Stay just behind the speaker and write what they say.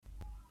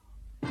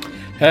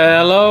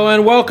Hello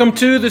and welcome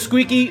to the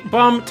Squeaky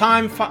Bum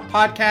Time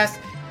podcast.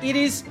 It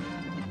is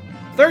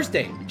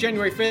Thursday,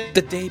 January 5th,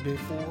 the day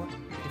before.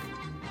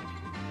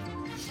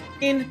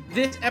 In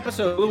this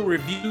episode, we'll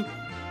review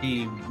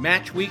the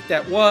match week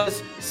that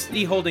was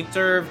City holding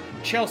serve,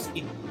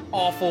 Chelsea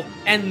awful,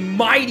 and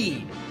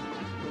mighty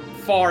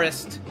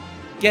Forest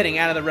getting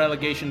out of the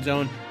relegation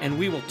zone. And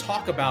we will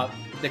talk about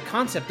the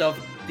concept of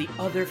the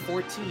other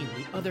 14.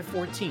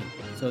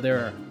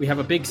 So we have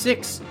a big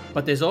six,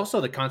 but there's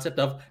also the concept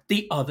of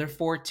the other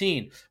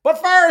 14.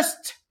 But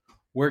first,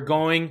 we're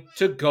going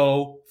to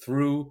go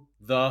through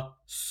the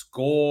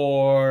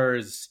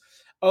scores.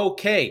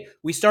 Okay,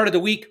 we started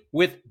the week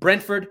with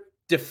Brentford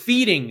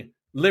defeating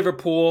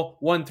Liverpool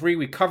 1-3.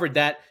 We covered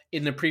that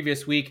in the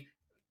previous week.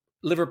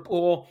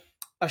 Liverpool,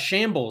 a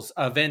shambles.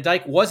 Van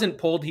Dijk wasn't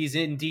pulled. He's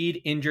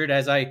indeed injured,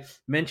 as I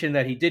mentioned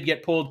that he did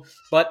get pulled,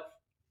 but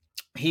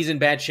he's in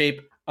bad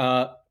shape.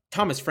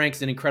 Thomas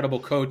Frank's an incredible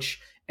coach,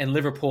 and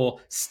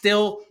Liverpool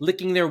still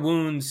licking their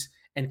wounds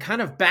and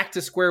kind of back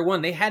to square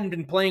one. They hadn't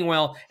been playing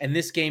well, and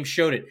this game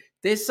showed it.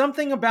 There's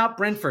something about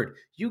Brentford.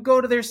 You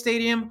go to their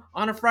stadium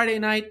on a Friday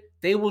night,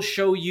 they will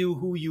show you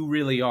who you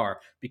really are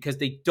because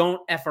they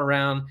don't F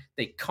around.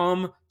 They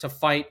come to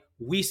fight.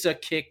 Wisa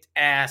kicked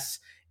ass,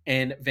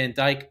 and Van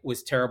Dijk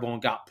was terrible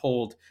and got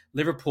pulled.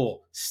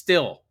 Liverpool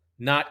still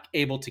not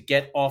able to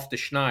get off the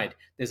schneid.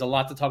 There's a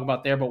lot to talk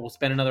about there, but we'll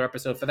spend another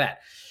episode for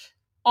that.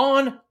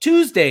 On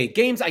Tuesday,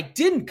 games I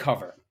didn't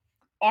cover.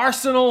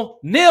 Arsenal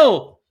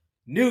 0,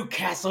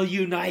 Newcastle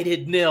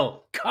United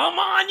 0. Come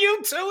on,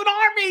 you Toon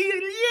Army!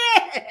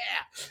 Yeah!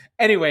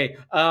 Anyway,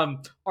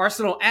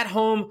 Arsenal at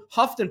home,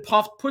 huffed and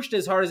puffed, pushed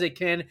as hard as they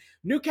can.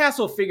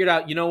 Newcastle figured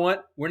out, you know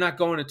what? We're not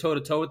going to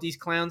toe-to-toe with these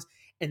clowns.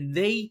 And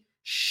they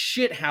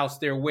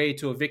shithoused their way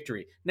to a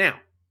victory. Now,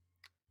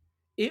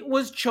 it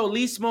was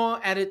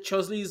Cholismo at its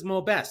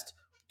Cholismo best.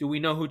 Do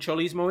we know who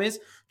Cholismo is?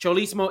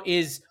 Cholismo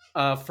is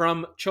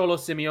from Cholo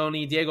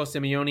Simeone, Diego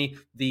Simeone,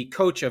 the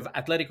coach of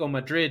Atletico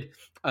Madrid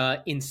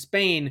in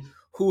Spain,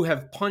 who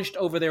have punched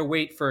over their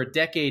weight for a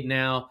decade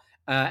now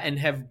and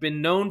have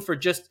been known for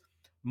just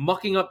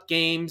mucking up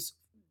games,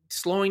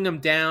 slowing them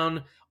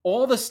down,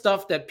 all the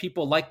stuff that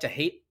people like to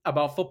hate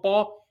about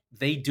football,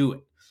 they do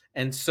it.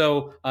 And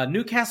so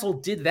Newcastle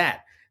did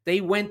that.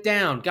 They went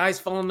down. Guys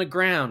fell on the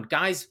ground.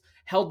 Guys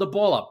held the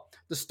ball up.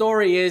 The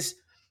story is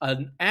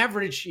an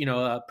average,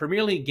 a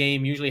Premier League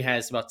game usually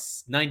has about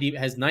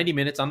 90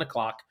 minutes on the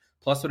clock,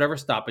 plus whatever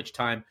stoppage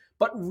time.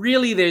 But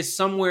really, there's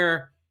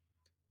somewhere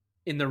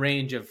in the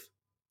range of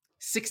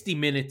 60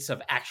 minutes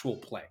of actual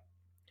play.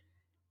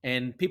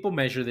 And people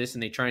measure this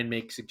and they try and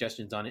make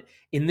suggestions on it.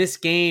 In this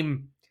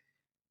game,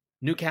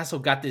 Newcastle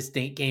got this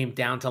game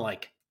down to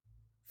like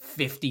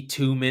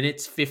 52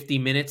 minutes, 50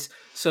 minutes.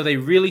 So they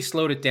really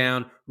slowed it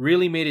down,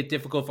 really made it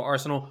difficult for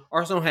Arsenal.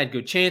 Arsenal had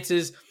good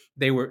chances.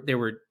 There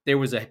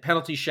was a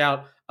penalty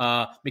shout.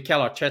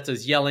 Mikel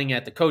Arteta's yelling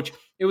at the coach.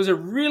 It was a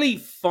really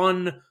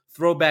fun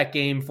throwback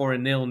game for a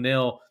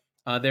 0-0.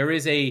 There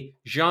is a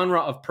genre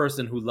of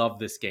person who loved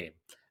this game.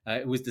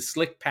 It was the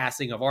slick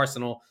passing of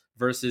Arsenal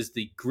versus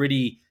the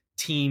gritty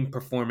team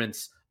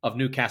performance of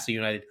Newcastle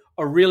United.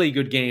 A really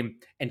good game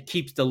and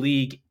keeps the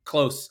league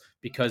close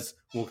because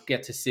we'll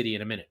get to City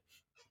in a minute.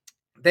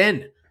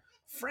 Then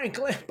Frank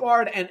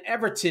Lampard and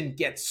Everton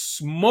get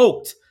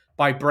smoked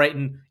by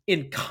Brighton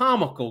in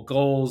comical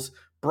goals.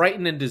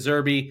 Brighton and De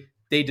Zerbi,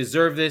 they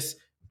deserve this.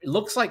 It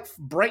looks like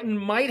Brighton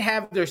might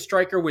have their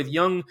striker with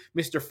young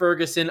Mr.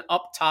 Ferguson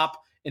up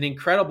top. An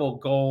incredible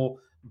goal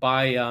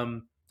by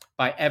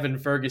Evan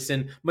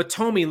Ferguson.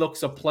 Matomi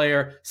looks a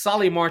player.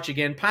 Solly March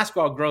again.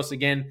 Pascual Gross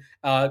again.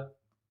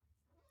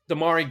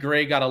 Damari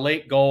Gray got a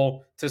late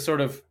goal to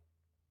sort of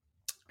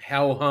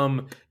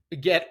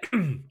get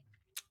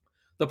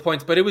the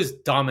points, but it was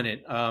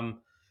dominant.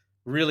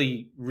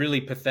 Really, really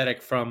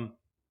pathetic from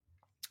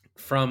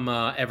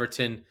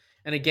Everton.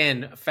 And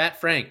again,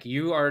 Fat Frank,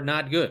 you are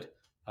not good.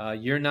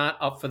 You're not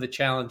up for the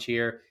challenge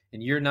here,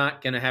 and you're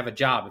not going to have a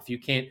job if you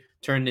can't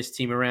turn this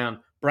team around.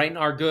 Brighton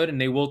are good,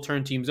 and they will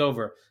turn teams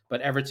over,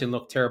 but Everton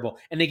looked terrible,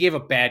 and they gave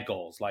up bad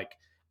goals. Like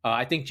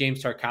I think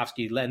James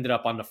Tarkowski ended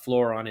up on the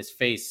floor on his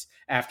face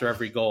after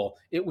every goal.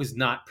 It was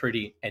not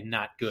pretty and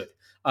not good.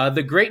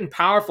 The great and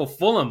powerful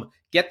Fulham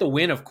get the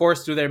win, of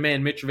course, through their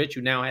man Mitrovic,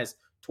 who now has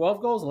 12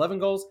 goals, 11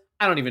 goals.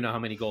 I don't even know how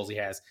many goals he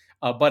has,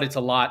 but it's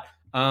a lot.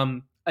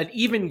 An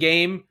even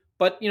game,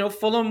 but,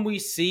 Fulham we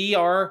see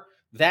are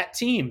that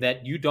team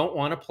that you don't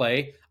want to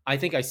play. I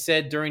think I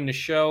said during the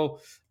show,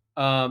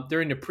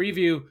 during the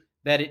preview,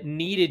 that it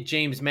needed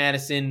James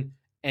Maddison,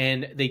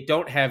 and they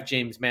don't have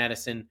James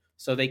Maddison,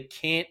 so they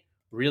can't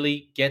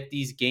really get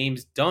these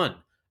games done.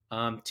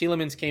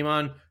 Tielemans came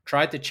on,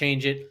 tried to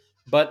change it,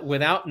 but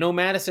without no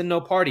Maddison, no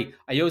party.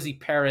 Ayoze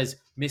Perez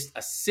missed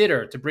a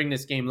sitter to bring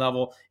this game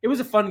level. It was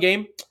a fun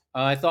game.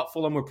 I thought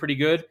Fulham were pretty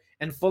good.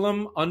 And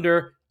Fulham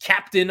under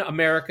Captain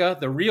America,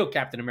 the real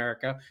Captain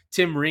America,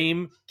 Tim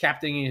Ream,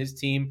 captaining his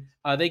team,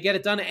 they get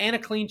it done and a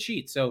clean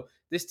sheet. So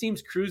this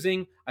team's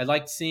cruising. I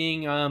liked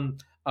seeing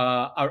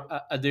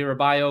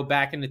Adebayo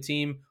back in the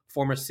team,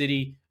 former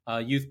City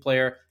youth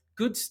player.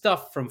 good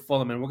stuff from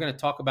Fulham, and we're going to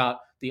talk about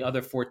the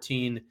other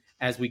 14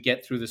 as we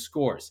get through the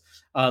scores.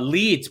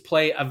 Leeds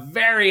play a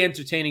very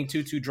entertaining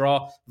 2-2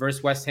 draw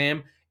versus West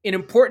Ham. An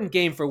important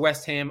game for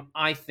West Ham,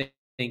 I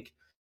think.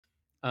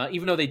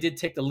 Even though they did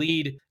take the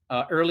lead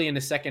early in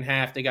the second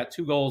half, they got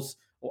 2 goals,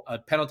 a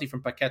penalty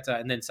from Paqueta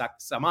and then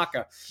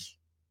Samaka.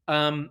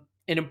 An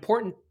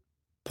important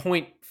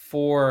point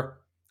for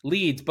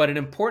Leeds, but an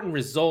important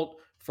result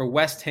for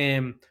West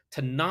Ham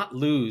to not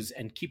lose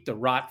and keep the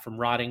rot from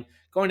rotting.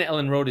 Going to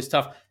Ellen Road is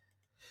tough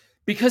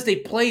because they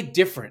played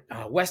different.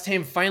 West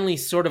Ham finally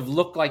sort of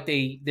looked like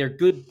they're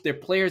good. Their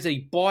players they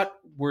bought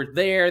were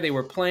there. They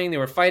were playing. They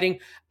were fighting.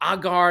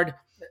 Agard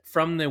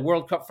from the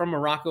World Cup from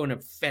Morocco and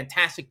a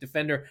fantastic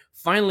defender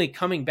finally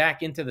coming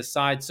back into the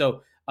side.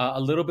 So a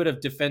little bit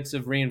of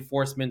defensive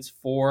reinforcements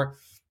for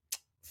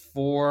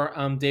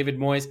David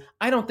Moyes.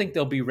 I don't think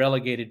they'll be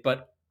relegated,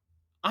 but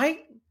I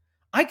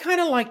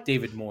kind of like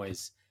David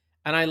Moyes,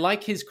 and I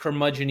like his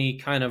curmudgeon-y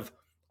kind of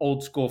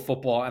old school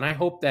football, and I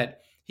hope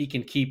that he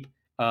can keep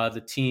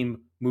the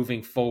team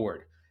moving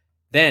forward.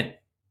 Then,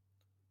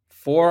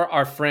 for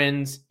our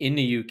friends in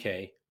the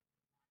UK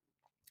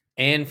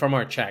and from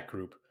our chat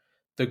group,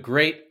 the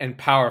great and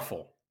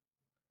powerful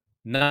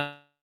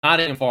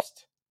Nottingham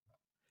Forest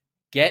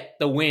get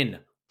the win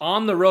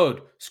on the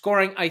road,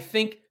 scoring, I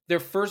think, their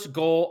first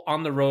goal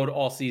on the road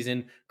all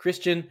season.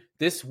 Christian,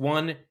 this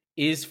one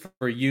is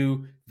for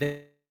you.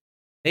 They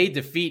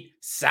defeat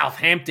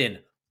Southampton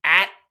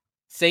at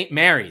St.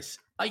 Mary's.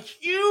 A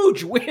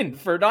huge win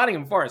for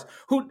Nottingham Forest,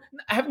 who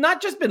have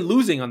not just been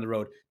losing on the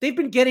road, they've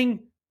been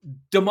getting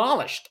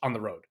demolished on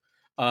the road.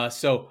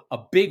 So a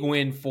big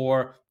win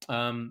for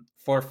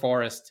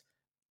Forest,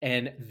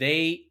 and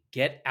they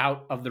get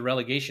out of the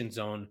relegation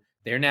zone.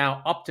 They're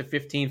now up to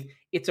 15th.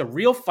 It's a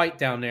real fight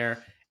down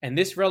there, and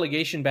this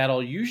relegation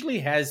battle usually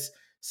has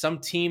some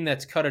team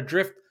that's cut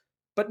adrift,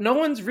 but no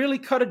one's really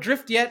cut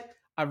adrift yet.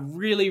 I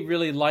really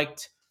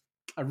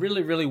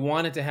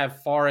wanted to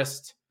have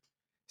Forest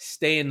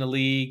stay in the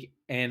league,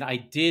 and I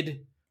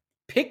did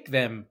pick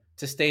them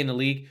to stay in the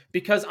league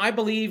because I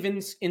believe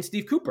in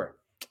Steve Cooper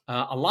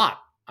a lot.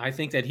 I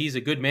think that he's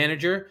a good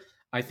manager.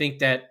 I think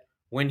that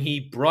when he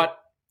brought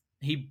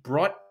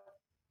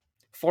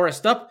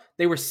Forest up,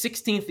 they were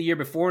 16th the year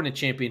before in the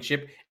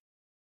championship,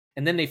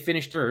 and then they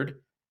finished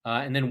third,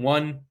 and then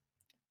won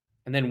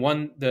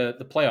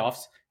the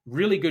playoffs.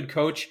 Really good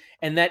coach,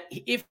 and that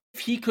if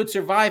he could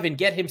survive and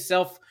get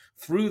himself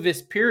through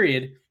this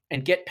period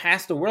and get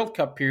past the World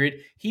Cup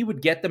period, he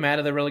would get them out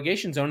of the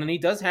relegation zone, and he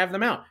does have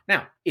them out.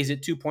 Now, is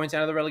it 2 points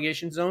out of the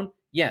relegation zone?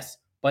 Yes,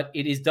 but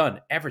it is done.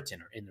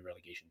 Everton are in the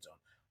relegation zone.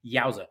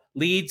 Yowza.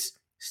 Leeds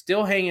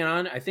still hanging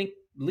on. I think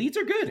Leeds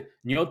are good.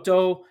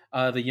 Gnotto,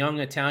 the young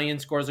Italian,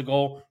 scores a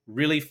goal.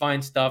 Really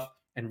fine stuff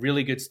and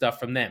really good stuff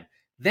from them.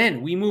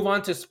 Then we move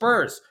on to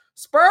Spurs.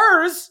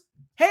 Spurs!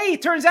 Hey,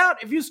 turns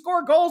out if you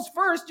score goals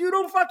first, you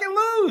don't fucking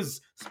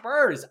lose.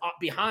 Spurs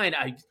behind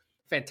a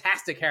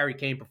fantastic Harry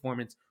Kane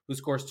performance, who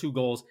scores 2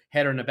 goals,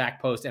 header in the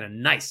back post, and a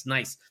nice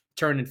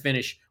turn and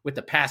finish with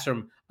the pass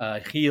from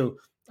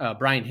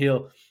Brian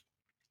Hill.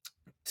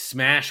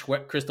 Smash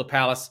Crystal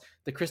Palace.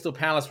 The Crystal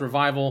Palace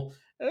revival,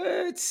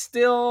 it's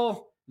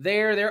still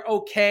there. They're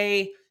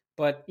okay,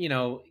 but,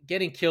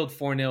 getting killed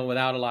 4-0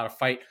 without a lot of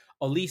fight.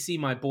 Olise,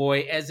 my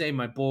boy. Eze,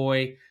 my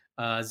boy.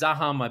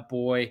 Zaha, my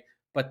boy.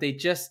 But they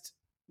just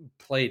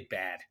played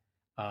bad.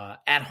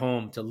 At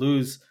home, to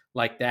lose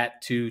like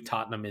that to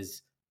Tottenham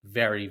is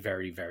very,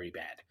 very, very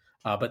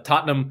bad. But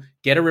Tottenham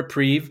get a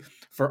reprieve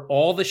for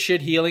all the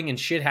shit healing and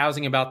shit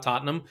housing about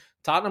Tottenham.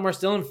 Tottenham are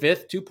still in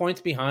 5th, 2 points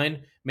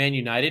behind Man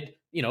United,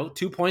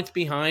 2 points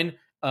behind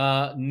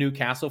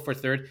Newcastle for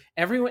 3rd.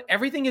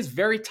 Everything is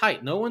very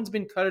tight. No one's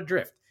been cut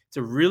adrift. It's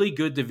a really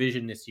good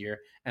division this year,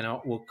 and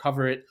we'll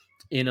cover it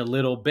in a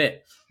little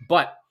bit.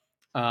 But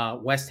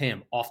West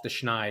Ham off the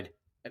schneid.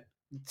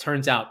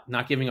 Turns out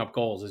not giving up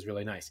goals is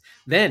really nice.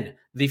 Then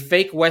the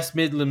fake West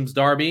Midlands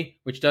derby,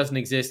 which doesn't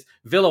exist.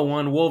 Villa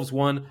won, Wolves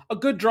won. A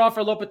good draw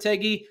for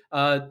Lopetegui.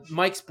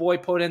 Mike's boy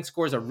Podence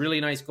scores a really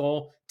nice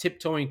goal,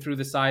 tiptoeing through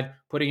the side,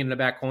 putting it in the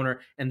back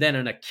corner, and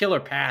then a killer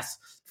pass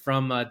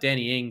from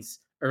Danny Ings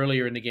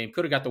earlier in the game.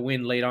 Could have got the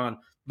win late on,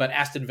 but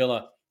Aston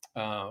Villa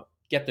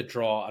get the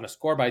draw on a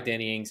score by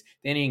Danny Ings.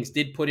 Danny Ings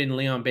did put in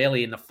Leon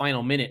Bailey in the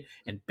final minute,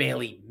 and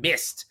Bailey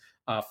missed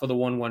for the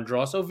 1-1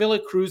 draw. So Villa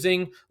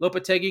cruising,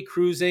 Lopetegui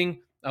cruising.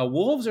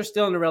 Wolves are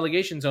still in the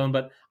relegation zone,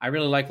 but I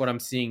really like what I'm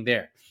seeing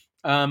there.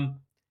 And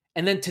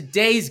then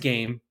today's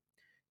game,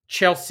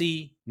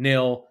 Chelsea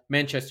 0,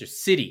 Manchester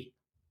City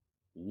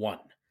 1.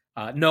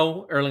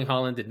 No, Erling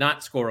Haaland did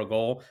not score a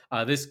goal.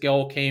 This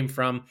goal came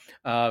from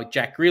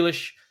Jack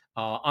Grealish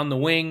on the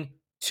wing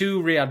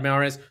to Riyad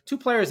Mahrez, 2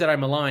 players that I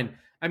malign.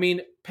 I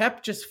mean,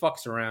 Pep just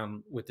fucks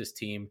around with this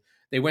team.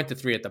 They went to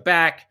 3 at the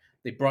back.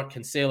 They brought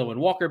Cancelo and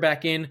Walker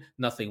back in.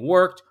 Nothing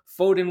worked.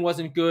 Foden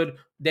wasn't good.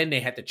 Then they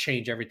had to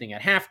change everything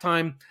at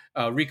halftime.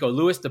 Rico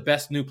Lewis, the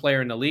best new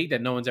player in the league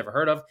that no one's ever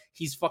heard of.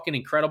 He's fucking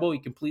incredible. He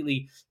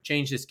completely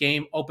changed this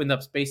game, opened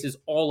up spaces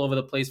all over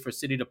the place for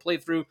City to play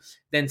through.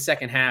 Then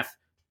second half,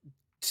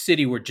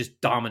 City were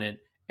just dominant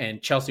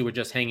and Chelsea were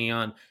just hanging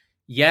on.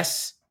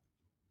 Yes,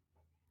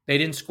 they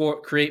didn't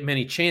create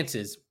many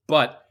chances,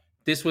 but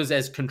this was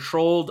as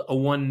controlled a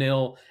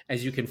 1-0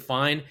 as you can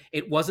find.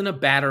 It wasn't a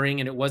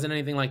battering, and it wasn't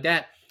anything like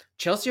that.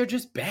 Chelsea are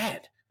just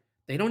bad.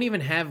 They don't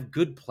even have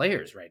good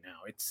players right now.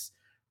 It's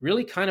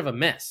really kind of a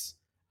mess.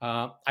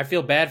 I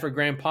feel bad for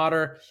Graham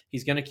Potter.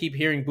 He's going to keep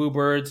hearing boo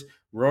birds.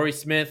 Rory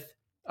Smith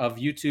of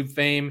YouTube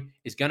fame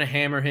is going to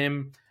hammer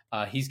him.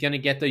 He's going to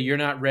get the "you're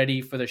not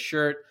ready" for the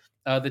shirt.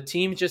 The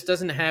team just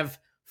doesn't have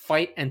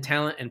fight and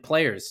talent and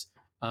players.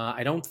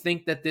 I don't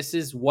think that this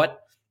is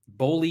what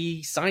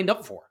Bowley signed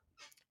up for.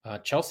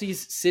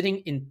 Chelsea's sitting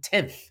in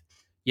 10th.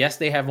 Yes,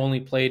 they have only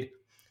played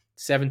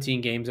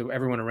 17 games.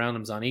 Everyone around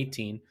them's on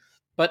 18.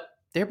 But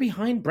they're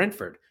behind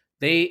Brentford.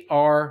 They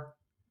are,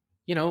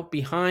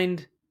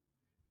 behind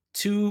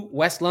two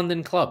West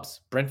London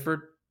clubs,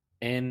 Brentford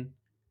and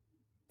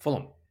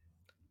Fulham.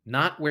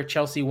 Not where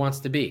Chelsea wants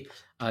to be.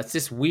 It's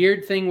this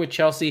weird thing with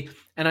Chelsea.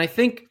 And I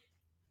think,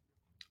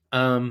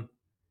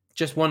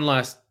 just one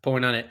last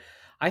point on it.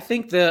 I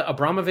think the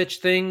Abramovich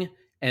thing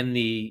and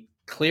the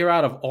clear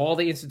out of all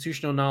the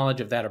institutional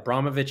knowledge of that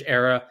Abramovich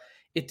era,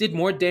 it did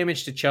more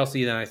damage to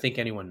Chelsea than I think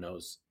anyone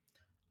knows.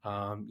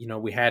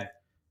 You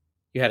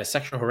had a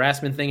sexual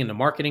harassment thing in the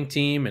marketing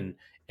team and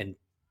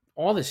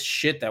all this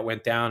shit that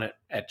went down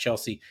at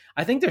Chelsea.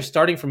 I think they're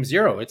starting from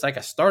zero. It's like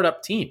a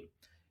startup team.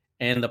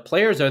 And the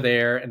players are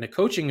there, and the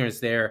coaching is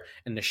there,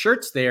 and the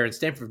shirt's there, and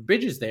Stamford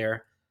Bridge is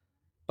there,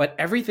 but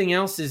everything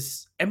else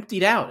is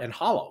emptied out and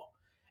hollow.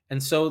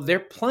 And so they're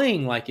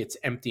playing like it's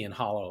empty and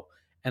hollow.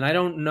 And I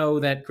don't know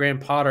that Graham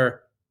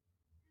Potter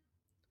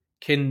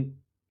can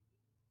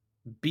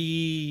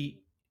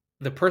be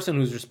the person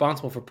who's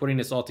responsible for putting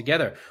this all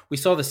together. We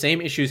saw the same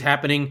issues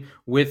happening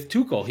with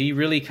Tuchel. He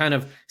really kind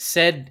of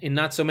said in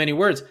not so many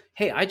words,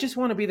 hey, I just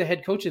want to be the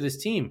head coach of this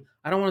team.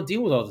 I don't want to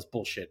deal with all this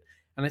bullshit.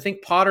 And I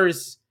think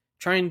Potter's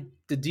trying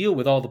to deal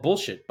with all the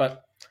bullshit,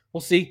 but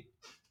we'll see.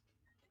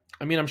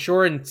 I mean, I'm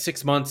sure in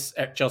 6 months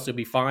Chelsea will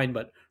be fine,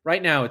 but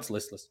right now it's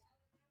listless.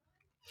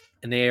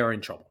 And they are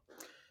in trouble.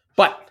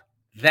 But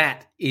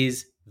that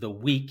is the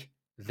week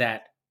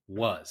that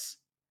was.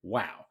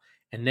 Wow.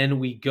 And then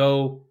we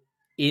go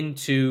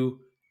into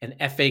an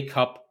FA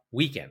Cup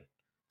weekend.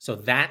 So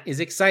that is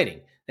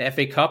exciting. The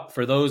FA Cup,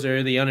 for those who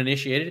are the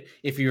uninitiated,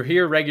 if you're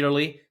here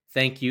regularly,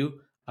 thank you.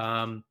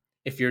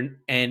 If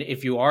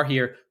you are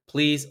here,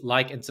 please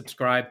like and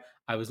subscribe.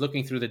 I was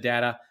looking through the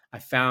data. I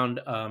found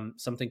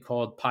something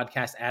called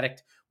Podcast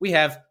Addict. We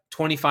have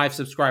 25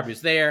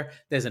 subscribers there.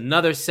 There's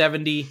another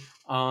 70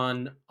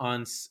 on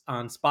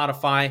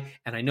Spotify,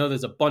 and I know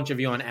there's a bunch of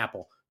you on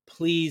Apple.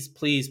 Please,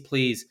 please,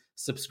 please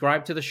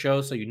subscribe to the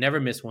show so you never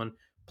miss one.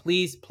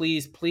 Please,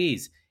 please,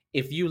 please.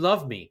 If you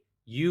love me,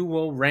 you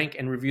will rank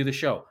and review the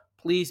show.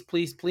 Please,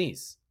 please,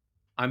 please.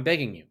 I'm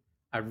begging you.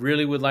 I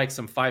really would like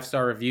some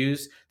 5-star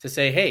reviews to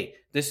say, hey,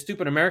 this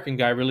stupid American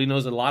guy really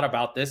knows a lot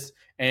about this,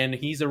 and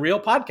he's a real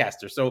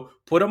podcaster, so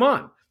put him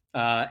on.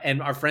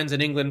 And our friends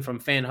in England from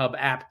FanHub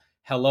app,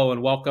 hello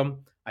and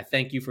welcome. I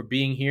thank you for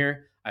being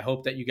here. I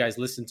hope that you guys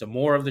listen to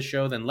more of the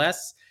show than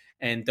less,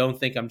 and don't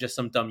think I'm just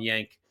some dumb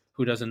yank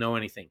who doesn't know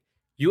anything.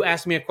 You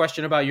ask me a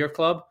question about your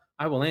club,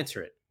 I will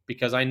answer it,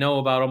 because I know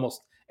about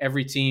almost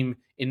every team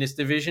in this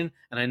division,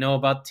 and I know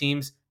about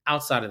teams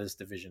outside of this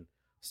division.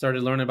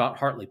 Started learning about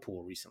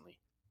Hartlepool recently.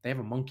 They have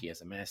a monkey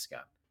as a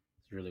mascot.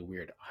 It's really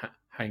weird.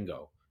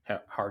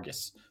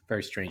 Hargis.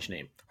 Very strange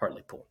name.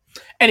 Hartlepool.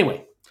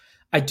 Anyway,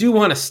 I do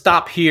want to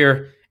stop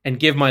here and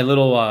give my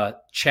little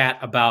chat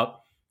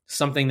about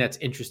something that's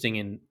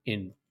interesting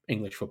in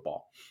English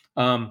football.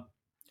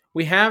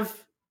 We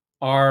have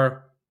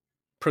our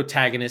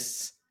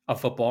protagonists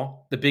of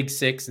football, the Big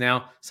Six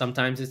now.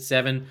 Sometimes it's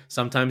 7,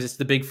 sometimes it's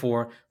the Big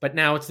 4, but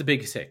now it's the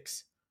Big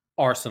 6.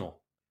 Arsenal,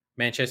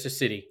 Manchester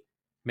City,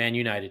 Man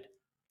United,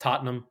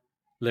 Tottenham,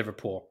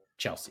 Liverpool,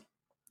 Chelsea.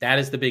 That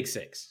is the Big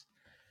 6.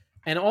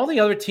 And all the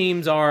other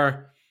teams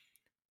are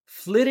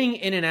flitting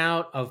in and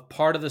out of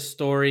part of the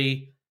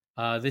story.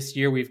 This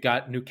year we've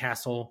got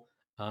Newcastle.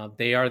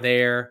 They are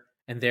there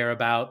and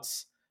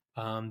thereabouts.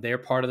 They're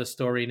part of the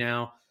story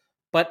now.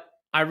 But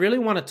I really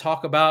want to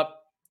talk about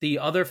the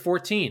other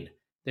 14.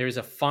 There's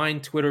a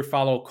fine Twitter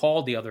follow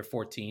called The Other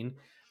 14.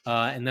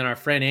 And then our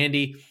friend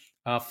Andy,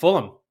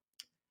 Fulham.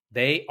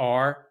 They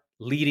are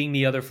leading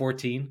the other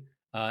 14,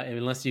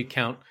 unless you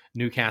count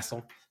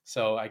Newcastle.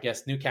 So I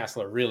guess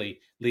Newcastle are really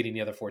leading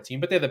the other 14,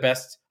 but they're the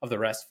best of the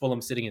rest.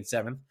 Fulham sitting in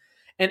 7th.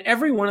 And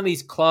every one of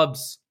these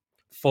clubs,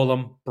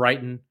 Fulham,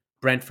 Brighton,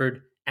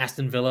 Brentford,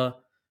 Aston Villa,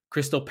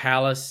 Crystal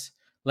Palace,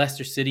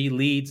 Leicester City,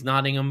 Leeds,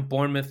 Nottingham,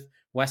 Bournemouth,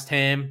 West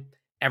Ham,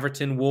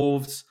 Everton,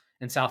 Wolves,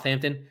 and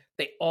Southampton,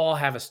 they all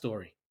have a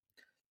story.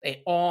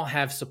 They all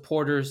have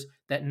supporters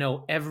that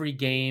know every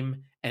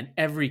game and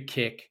every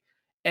kick.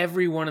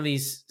 Every one of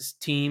these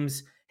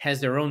teams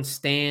has their own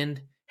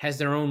stand, has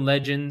their own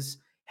legends,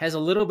 has a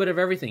little bit of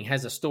everything,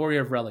 has a story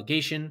of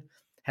relegation,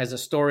 has a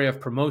story of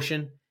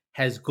promotion,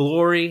 has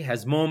glory,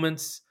 has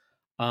moments.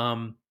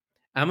 I'm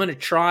going to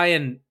try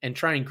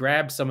and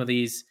grab some of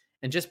these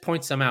and just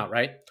point some out,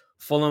 right?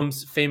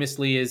 Fulham's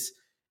famously is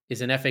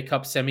is an FA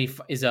Cup semi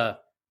is a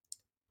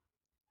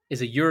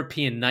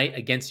European night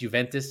against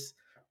Juventus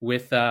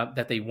with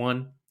that they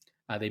won.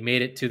 They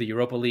made it to the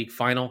Europa League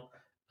final.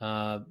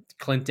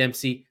 Clint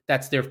Dempsey,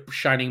 that's their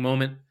shining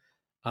moment.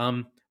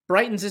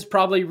 Brighton's is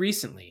probably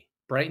recently.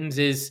 Brighton's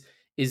is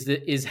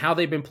how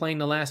they've been playing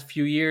the last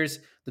few years.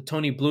 The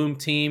Tony Bloom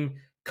team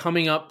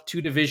coming up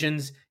 2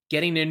 divisions,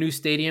 getting their new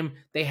stadium.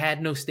 They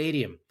had no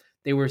stadium.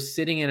 They were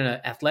sitting in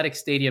an athletic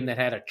stadium that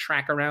had a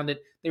track around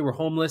it. They were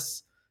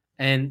homeless,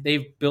 and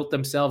they've built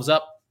themselves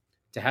up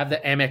to have the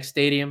Amex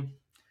Stadium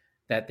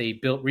that they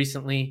built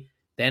recently.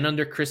 Then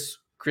under Chris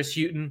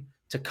Hughton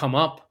to come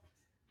up.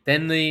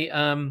 Then the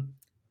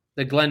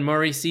Glenn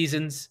Murray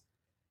seasons,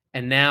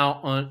 and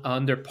now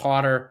under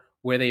Potter,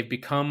 where they've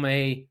become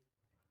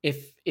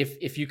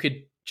if you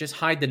could just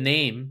hide the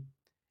name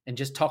and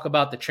just talk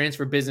about the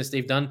transfer business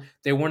they've done,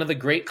 they're one of the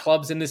great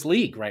clubs in this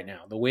league right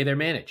now, the way they're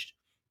managed.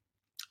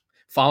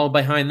 Followed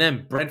behind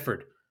them,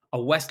 Brentford,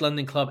 a West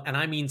London club, and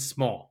I mean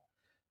small.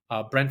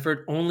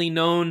 Brentford, only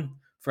known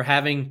for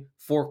having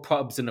 4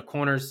 pubs in the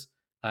corners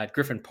at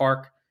Griffin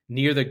Park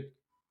near the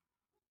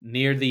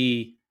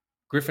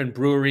Griffin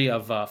Brewery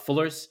of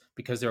Fuller's,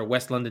 because they're a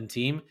West London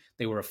team.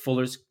 They were a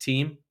Fuller's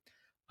team.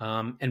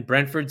 And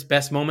Brentford's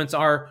best moments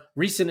are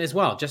recent as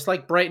well, just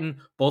like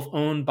Brighton, both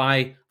owned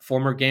by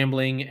former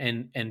gambling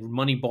and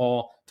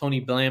Moneyball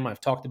Tony Blam.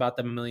 I've talked about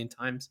them a million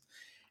times.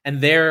 And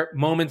their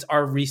moments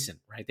are recent,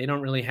 right? They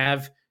don't really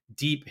have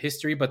deep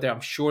history, but I'm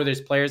sure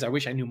there's players. I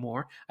wish I knew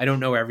more. I don't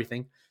know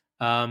everything.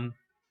 And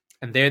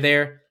they're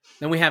there.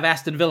 Then we have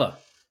Aston Villa.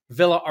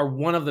 Villa are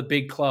one of the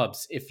big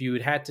clubs. If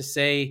you had to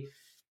say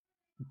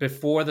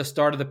before the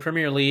start of the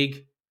Premier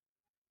League,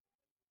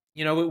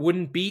 it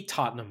wouldn't be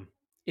Tottenham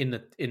in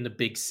the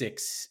Big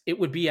Six. It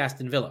would be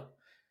Aston Villa.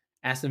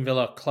 Aston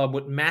Villa, a club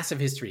with massive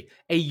history,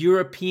 a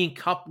European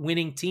Cup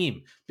winning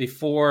team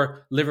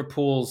before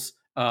Liverpool's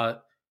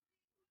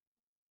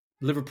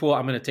Liverpool.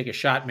 I'm going to take a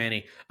shot,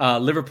 Manny.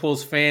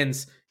 Liverpool's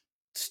fans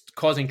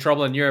causing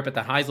trouble in Europe at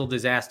the Heysel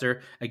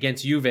disaster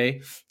against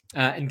Juve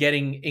and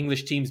getting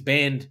English teams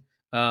banned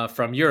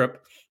from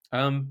Europe.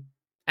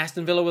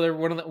 Aston Villa were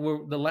one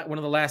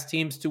of the last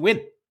teams to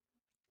win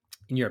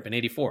in Europe in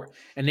 '84,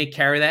 and they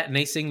carry that and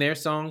they sing their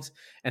songs.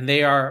 And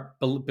they are,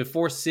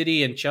 before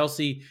City and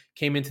Chelsea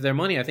came into their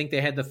money, I think they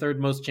had the 3rd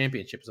most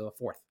championships, or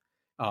the 4th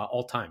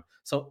all time.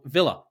 So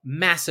Villa,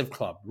 massive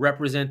club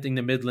representing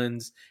the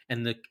Midlands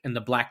and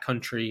the Black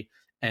Country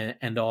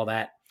and all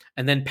that.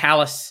 And then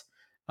Palace,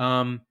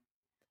 a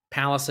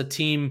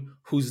team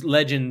whose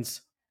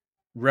legends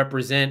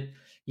represent,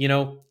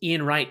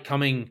 Ian Wright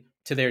coming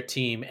to their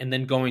team and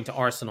then going to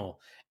Arsenal,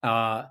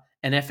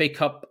 an FA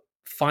Cup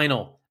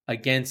final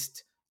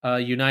against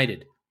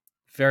United,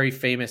 very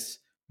famous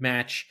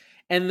match,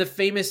 and the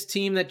famous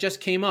team that just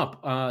came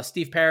up.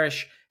 Steve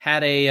Parish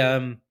had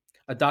a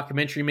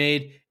documentary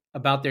made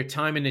about their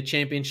time in the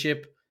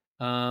Championship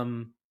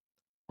under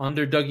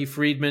Dougie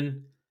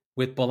Freedman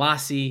with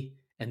Bolasie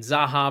and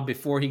Zaha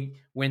before he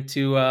went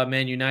to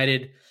Man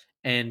United.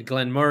 And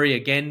Glenn Murray,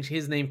 again,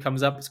 his name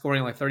comes up,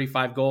 scoring like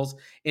 35 goals.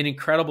 An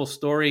incredible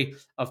story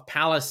of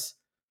Palace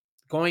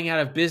going out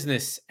of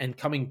business and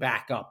coming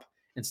back up,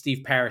 and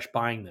Steve Parish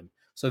buying them.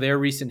 So their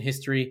recent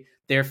history,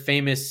 their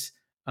famous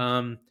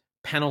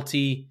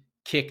penalty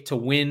kick to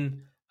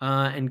win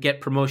and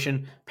get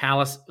promotion.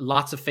 Palace,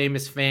 lots of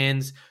famous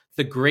fans.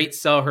 The great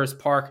Selhurst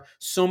Park.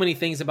 So many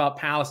things about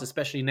Palace,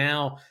 especially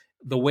now,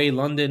 the way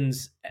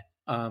London's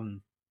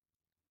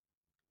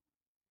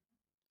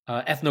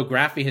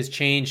ethnography has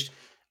changed.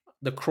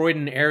 The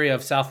Croydon area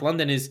of South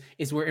London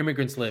is where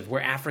immigrants live,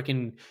 where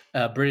African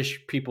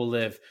British people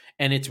live,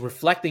 and it's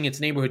reflecting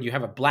its neighborhood. You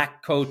have a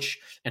black coach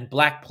and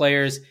black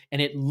players,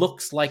 and it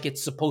looks like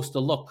it's supposed to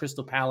look.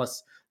 Crystal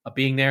Palace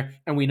being there,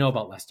 and we know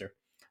about Leicester.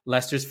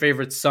 Leicester's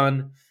favorite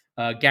son,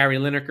 Gary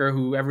Lineker,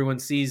 who everyone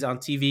sees on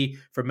TV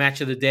for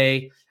Match of the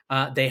Day,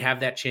 they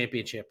have that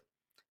championship.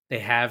 They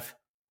have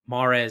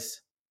Mahrez,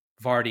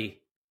 Vardy,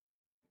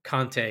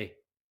 Conte,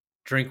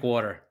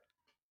 Drinkwater.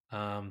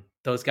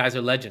 Those guys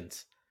are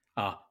legends.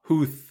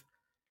 Huth,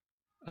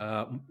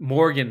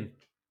 Morgan.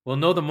 We'll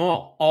know them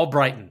all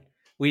Brighton.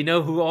 We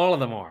know who all of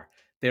them are.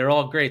 They're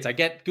all greats. I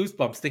get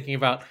goosebumps thinking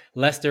about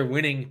Leicester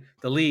winning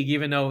the league,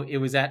 even though it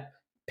was at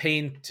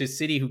pain to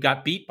City, who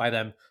got beat by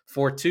them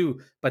 4-2.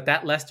 But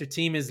that Leicester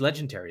team is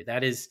legendary.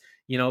 That is,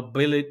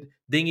 Billy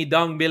dingy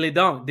dong, Billy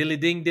dong, dilly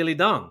ding, dilly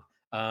dong,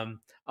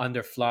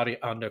 under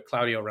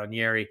Claudio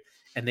Ranieri,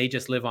 and they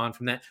just live on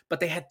from that. But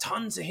they had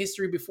tons of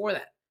history before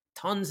that,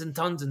 tons and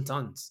tons and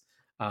tons.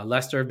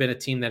 Leicester have been a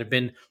team that have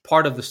been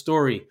part of the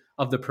story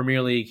of the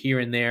Premier League here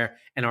and there,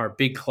 and are a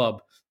big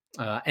club.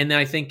 And then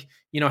I think,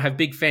 have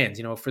big fans.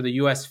 For the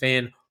U.S.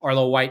 fan,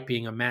 Arlo White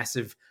being a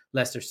massive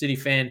Leicester City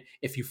fan.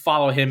 If you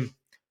follow him,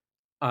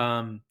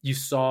 you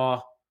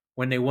saw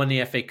when they won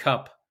the FA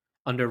Cup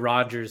under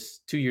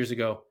Rodgers 2 years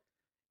ago,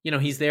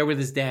 he's there with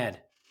his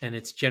dad, and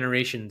it's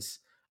generations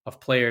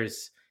of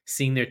players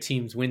seeing their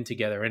teams win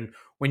together. And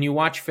when you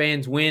watch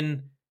fans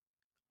win,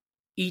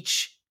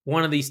 each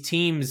one of these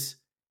teams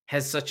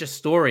has such a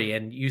story,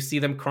 and you see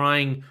them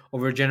crying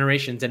over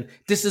generations. And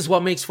this is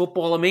what makes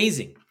football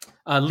amazing.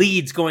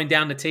 Leeds going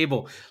down the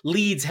table.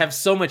 Leeds have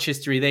so much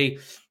history.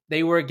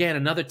 They were, again,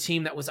 another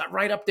team that was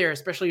right up there,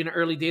 especially in the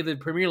early days of the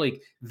Premier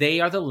League. They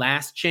are the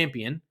last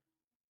champion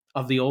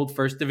of the old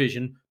First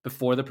Division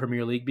before the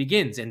Premier League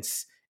begins,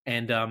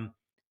 and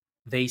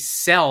they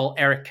sell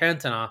Eric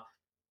Cantona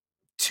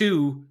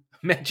to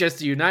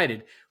Manchester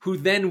United, who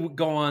then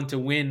go on to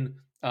win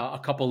a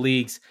couple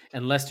leagues.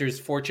 And Leicester's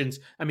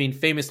fortunes, I mean,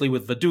 famously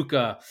with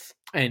Viduka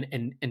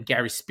and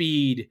Gary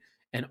Speed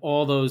and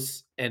all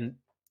those, and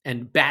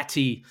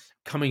Batty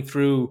coming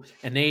through.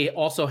 And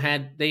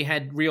they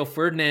had Rio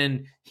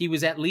Ferdinand. He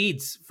was at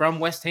Leeds from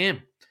West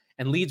Ham,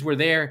 and Leeds were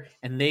there,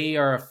 and they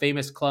are a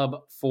famous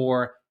club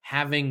for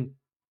having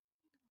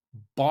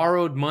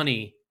borrowed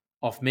money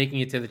off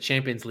making it to the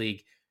Champions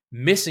League,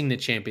 missing the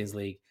Champions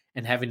League,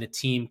 and having the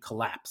team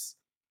collapse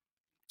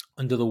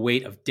under the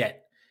weight of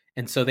debt.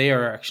 And so they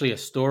are actually a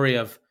story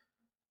of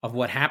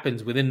what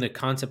happens within the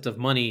concept of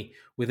money,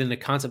 within the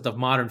concept of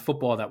modern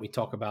football that we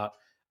talk about.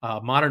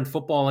 Modern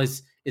football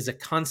is a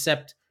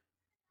concept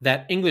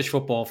that English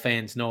football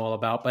fans know all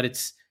about, but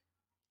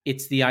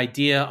it's the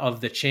idea of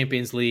the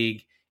Champions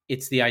League.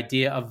 It's the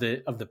idea of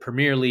the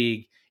Premier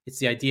League. It's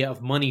the idea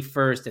of money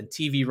first and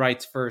TV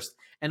rights first,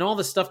 and all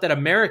the stuff that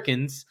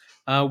Americans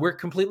we're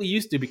completely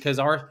used to, because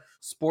our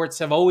sports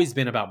have always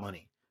been about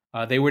money.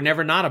 They were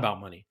never not about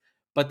money.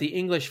 But the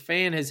English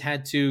fan has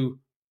had to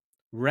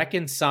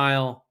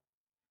reconcile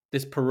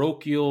this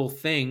parochial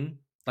thing,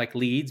 like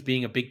Leeds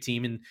being a big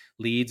team, in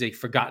Leeds, a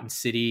forgotten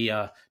city,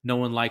 no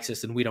one likes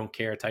us and we don't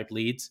care type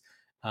Leeds.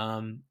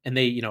 And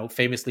they,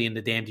 famously in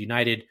the Damned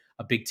United,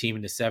 a big team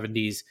in the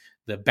 70s,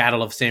 the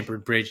Battle of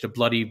Stamford Bridge, the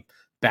bloody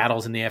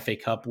battles in the FA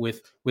Cup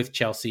with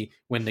Chelsea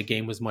when the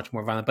game was much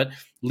more violent. But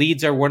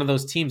Leeds are one of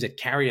those teams that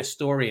carry a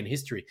story and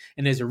history.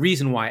 And there's a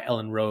reason why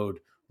Ellen Road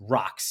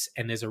rocks.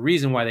 And there's a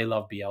reason why they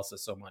love Bielsa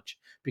so much,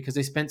 because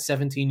they spent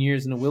 17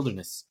 years in the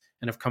wilderness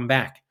and have come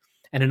back.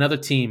 And another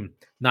team,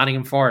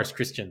 Nottingham Forest,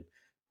 Christian,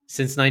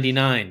 since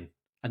 99,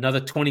 another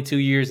 22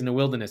 years in the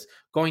wilderness,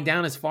 going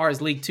down as far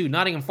as League Two.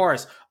 Nottingham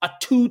Forest, a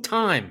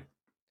two-time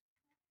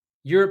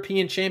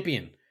European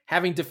champion,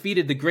 having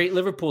defeated the great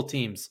Liverpool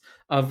teams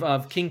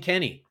of King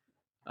Kenny,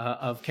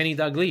 of Kenny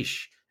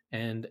Dalglish,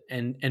 and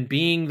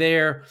being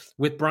there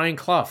with Brian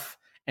Clough,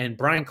 and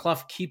Brian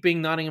Clough keeping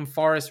Nottingham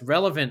Forest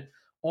relevant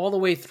all the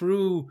way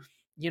through.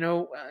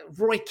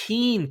 Roy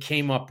Keane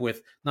came up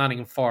with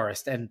Nottingham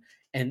Forest, and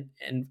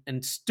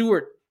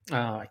Stuart.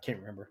 I can't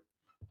remember.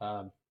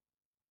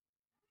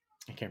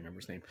 I can't remember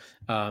his name.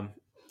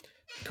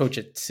 Coach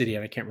at City,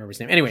 and I can't remember his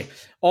name. Anyway,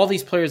 all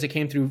these players that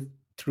came through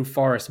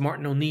Forest,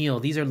 Martin O'Neill,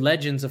 these are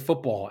legends of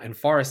football, and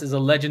Forest is a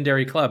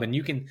legendary club. And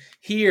you can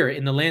hear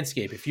in the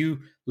landscape, if you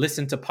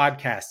listen to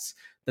podcasts,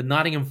 the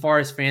Nottingham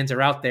Forest fans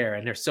are out there,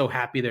 and they're so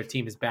happy their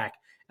team is back.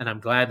 And I'm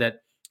glad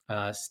that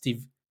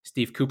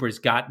Steve Cooper's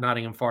got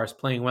Nottingham Forest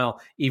playing well,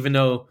 even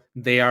though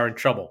they are in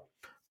trouble.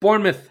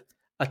 Bournemouth,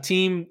 a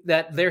team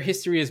that their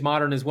history is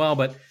modern as well,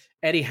 but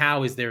Eddie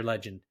Howe is their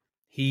legend.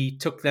 He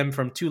took them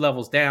from 2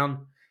 levels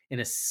down in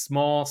a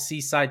small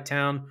seaside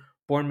town.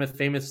 Bournemouth,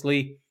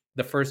 famously,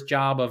 the first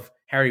job of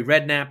Harry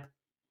Redknapp.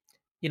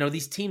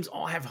 These teams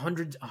all have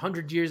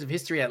 100 years of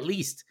history at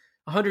least.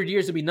 100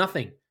 years would be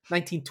nothing.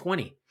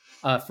 1920.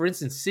 For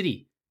instance,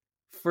 City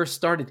first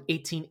started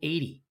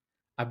 1880.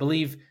 I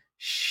believe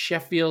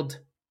Sheffield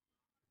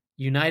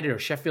United or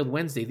Sheffield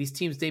Wednesday, these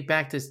teams date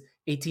back to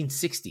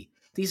 1860.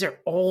 These are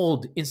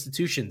old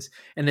institutions,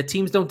 and the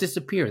teams don't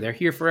disappear. They're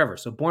here forever.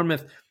 So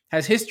Bournemouth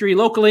has history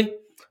locally,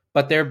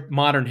 but their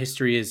modern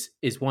history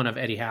is one of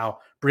Eddie Howe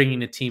bringing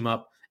the team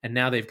up. And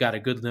now they've got a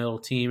good little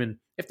team. And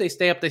if they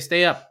stay up, they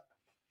stay up.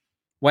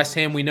 West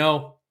Ham, we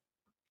know,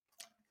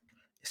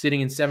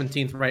 sitting in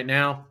 17th right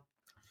now.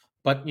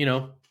 But,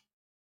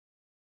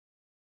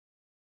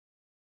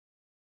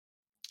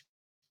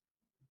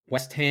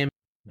 West Ham,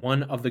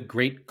 one of the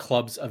great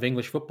clubs of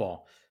English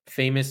football,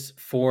 famous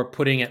for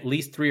putting at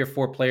least 3 or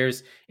 4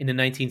 players in the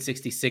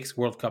 1966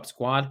 World Cup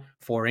squad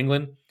for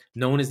England,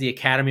 known as the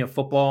Academy of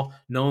Football,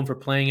 known for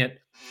playing at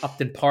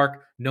Upton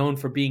Park, known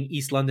for being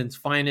East London's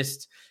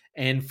finest,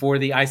 and for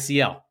the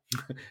ICL,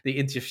 the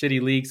Intercity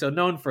League, so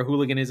known for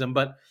hooliganism.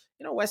 But,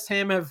 West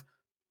Ham have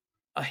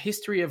a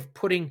history of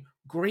putting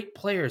great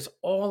players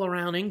all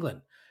around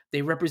England.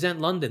 They represent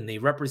London. They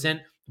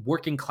represent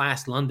working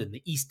class London,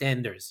 the East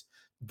Enders,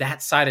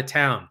 that side of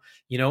town.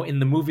 In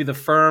the movie The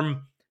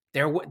Firm,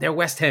 they're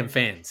West Ham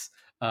fans.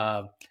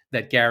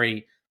 That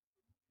Gary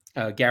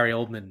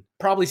Oldman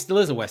probably still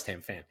is a West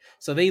Ham fan.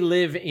 So they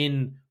live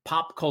in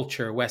pop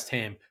culture, West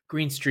Ham,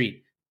 Green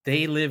Street.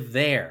 They live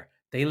there.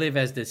 They live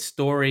as the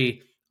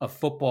story of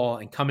football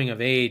and coming of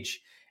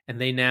age, and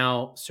they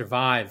now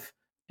survive.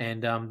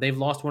 And they've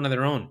lost one of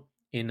their own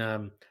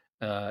in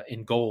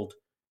Gold.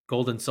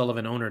 Gold and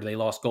Sullivan owner, they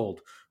lost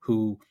Gold,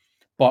 who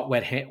bought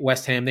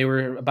West Ham. They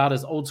were about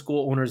as old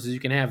school owners as you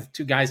can have.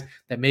 2 guys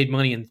that made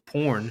money in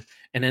porn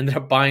and ended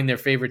up buying their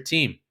favorite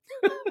team.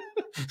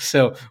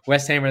 So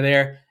West Ham are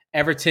there.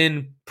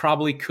 Everton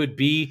probably could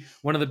be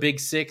one of the big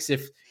six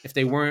if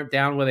they weren't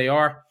down where they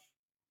are,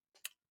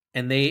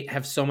 and they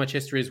have so much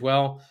history as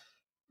well.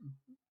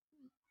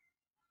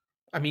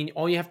 I mean,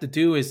 all you have to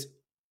do is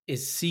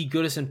see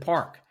Goodison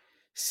Park,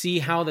 see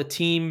how the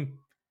team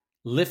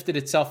lifted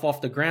itself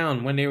off the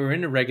ground when they were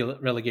in the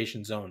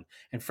relegation zone,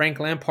 and Frank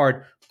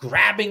Lampard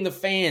grabbing the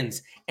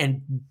fans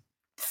and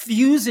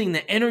fusing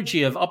the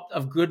energy of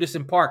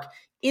Goodison Park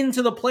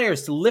into the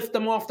players to lift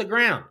them off the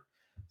ground.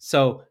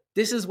 So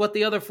this is what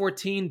the other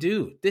 14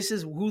 do. This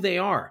is who they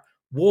are.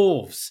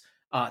 Wolves,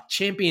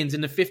 champions in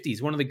the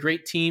 50s. One of the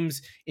great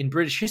teams in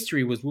British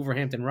history was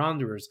Wolverhampton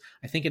Wanderers.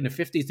 I think in the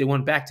 50s they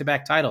won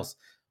back-to-back titles.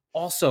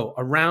 Also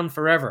around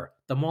forever,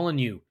 the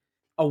Molineux,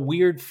 a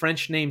weird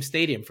French name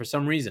stadium for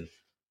some reason.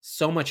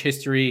 So much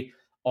history.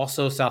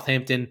 Also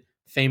Southampton,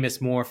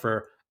 famous more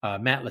for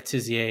Matt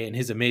Letizia and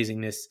his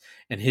amazingness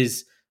and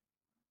his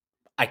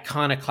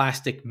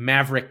iconoclastic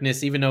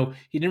maverickness, even though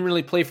he didn't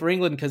really play for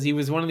England because he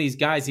was one of these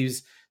guys. He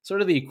was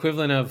sort of the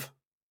equivalent of,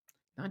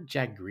 not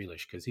Jack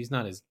Grealish, because he's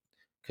not as,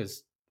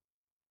 because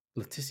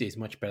Letizia is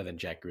much better than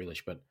Jack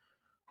Grealish, but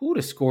who would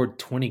have scored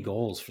 20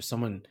 goals for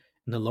someone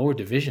in the lower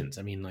divisions?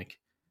 I mean, like,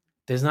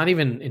 there's not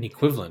even an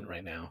equivalent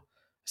right now.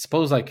 I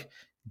suppose like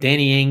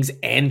Danny Ings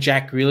and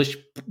Jack Grealish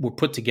were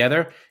put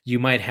together, you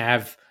might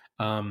have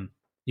Matt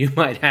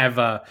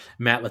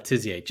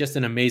Letizia, just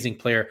an amazing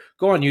player.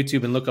 Go on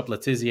YouTube and look up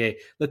Letizia.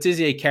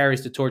 Letizia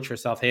carries the torch for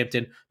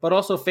Southampton, but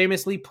also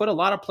famously put a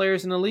lot of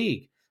players in the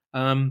league.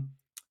 In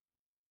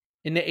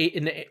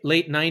the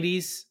late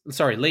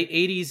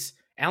 80s,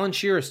 Alan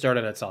Shearer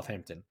started at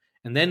Southampton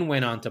and then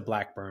went on to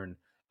Blackburn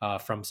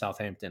from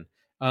Southampton.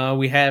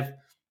 We have,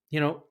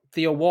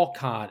 Theo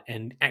Walcott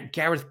and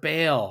Gareth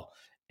Bale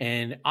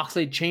and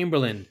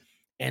Oxlade-Chamberlain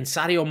and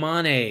Sadio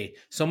Mane.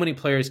 So many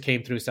players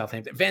came through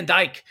Southampton. Van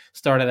Dijk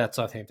started at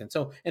Southampton.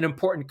 So an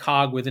important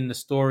cog within the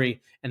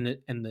story and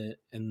the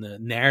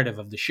narrative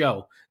of the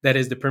show that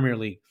is the Premier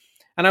League.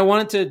 And I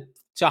wanted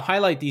to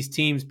highlight these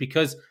teams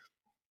because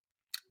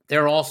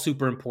they're all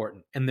super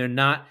important, and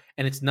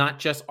it's not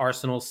just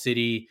Arsenal,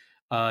 City,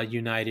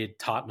 United,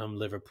 Tottenham,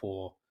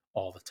 Liverpool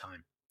all the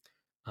time.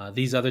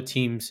 These other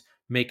teams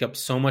make up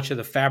so much of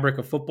the fabric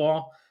of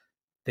football.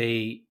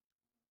 They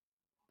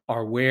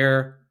are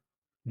where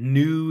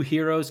new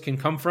heroes can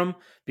come from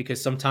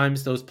because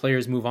sometimes those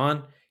players move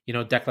on.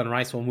 Declan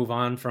Rice will move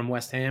on from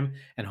West Ham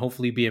and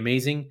hopefully be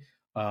amazing.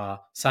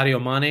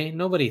 Sadio Mane,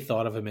 nobody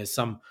thought of him as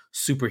some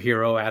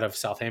superhero out of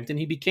Southampton.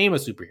 He became a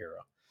superhero.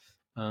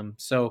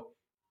 So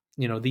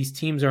these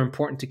teams are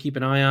important to keep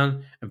an eye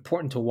on,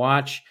 important to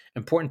watch,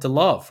 important to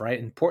love, right?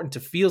 Important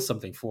to feel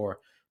something for,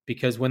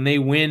 because when they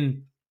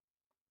win,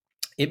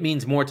 it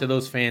means more to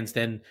those fans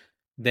than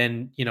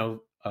the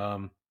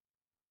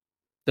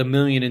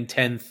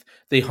 1,010th,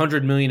 the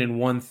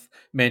 100,000,001th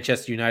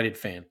Manchester United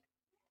fan.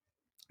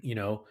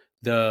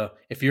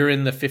 If you're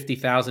in the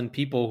 50,000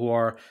 people who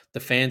are the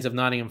fans of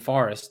Nottingham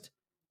Forest,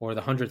 or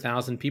the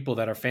 100,000 people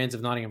that are fans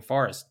of Nottingham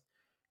Forest,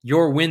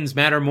 your wins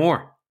matter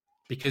more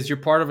because you're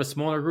part of a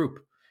smaller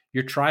group.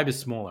 Your tribe is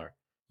smaller.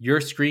 Your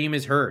scream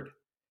is heard.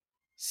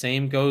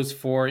 Same goes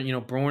for,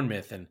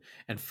 Bournemouth and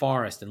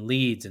Forest and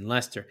Leeds and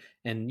Leicester.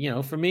 And,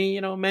 for me,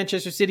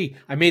 Manchester City,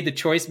 I made the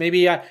choice.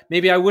 Maybe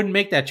I wouldn't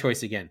make that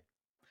choice again.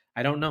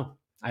 I don't know,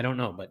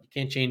 but you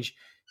can't change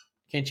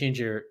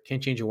your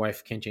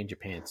wife, can't change your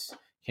pants,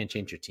 can't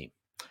change your team.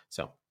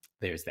 So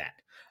there's that.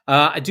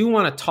 I do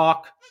want to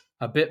talk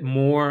a bit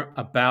more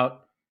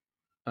about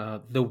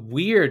the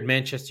weird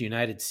Manchester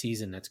United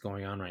season that's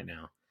going on right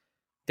now.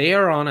 They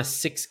are on a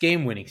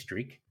 6-game winning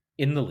streak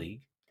in the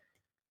league,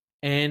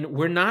 and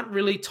we're not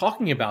really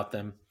talking about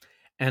them.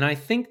 And I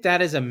think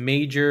that is a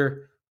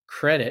major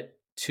credit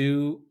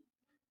to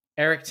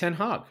Erik ten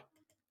Hag.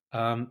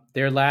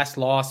 Their last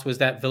loss was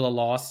that Villa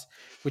loss,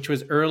 which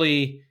was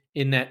early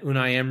in that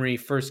Unai Emery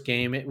first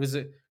game. It was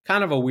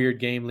kind of a weird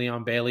game.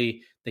 Leon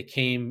Bailey, they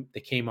came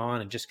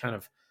on and just kind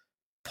of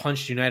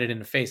punched United in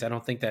the face. I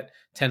don't think that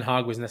Ten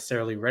Hag was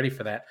necessarily ready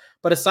for that.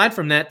 But aside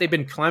from that, they've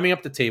been climbing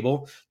up the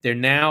table. They're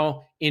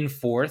now in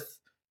 4th.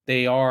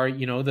 They are,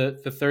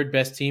 the third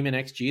best team in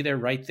XG. They're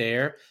right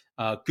there.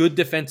 Good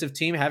defensive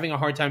team, having a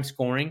hard time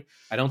scoring.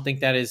 I don't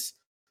think that is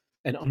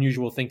an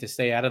unusual thing to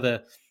say. Out of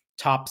the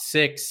top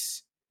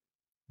 6,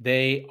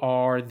 they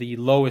are the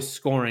lowest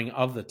scoring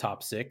of the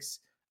top 6,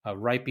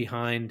 right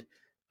behind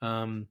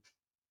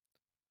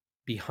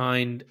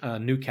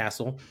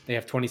Newcastle. They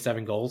have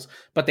 27 goals,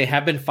 but they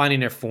have been finding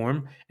their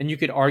form. And you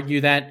could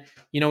argue that,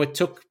 it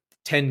took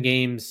 10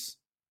 games.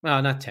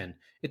 Well, not 10.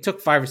 It took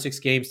 5 or 6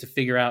 games to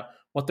figure out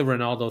what the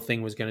Ronaldo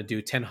thing was going to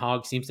do. Ten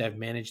Hag seems to have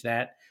managed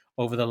that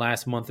over the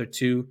last month or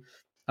two.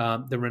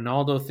 The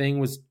Ronaldo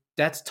thing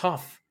that's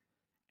tough.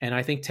 And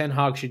I think Ten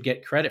Hag should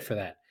get credit for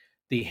that.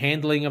 The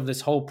handling of this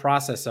whole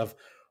process of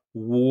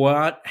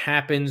what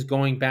happens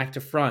going back to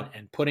front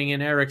and putting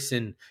in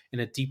Eriksen in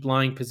a deep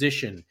lying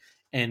position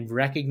and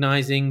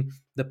recognizing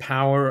the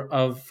power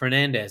of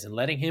Fernandes and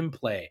letting him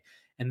play,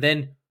 and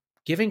then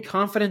giving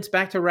confidence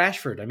back to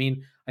Rashford. I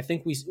mean, I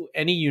think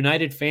any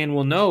United fan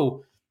will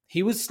know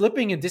he was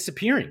slipping and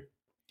disappearing.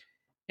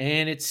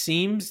 And it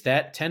seems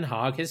that Ten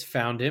Hag has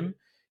found him,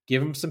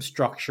 give him some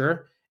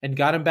structure, and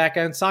got him back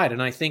inside.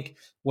 And I think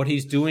what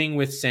he's doing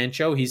with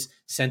Sancho, he's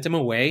sent him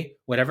away.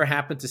 Whatever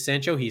happened to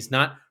Sancho, he's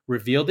not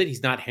revealed it.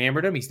 He's not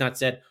hammered him. He's not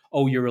said,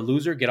 "Oh, you're a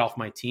loser. Get off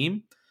my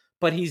team."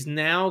 But he's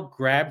now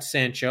grabbed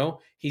Sancho.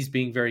 He's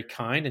being very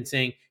kind and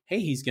saying, "Hey,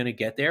 he's going to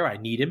get there. I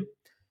need him."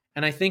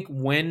 And I think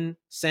when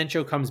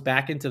Sancho comes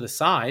back into the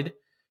side,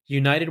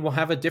 United will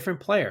have a different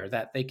player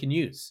that they can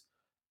use.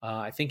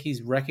 I think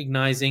he's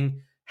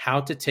recognizing how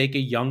to take a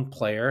young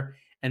player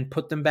and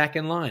put them back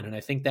in line. And I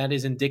think that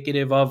is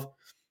indicative of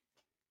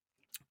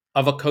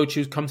a coach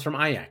who comes from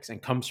Ajax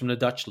and comes from the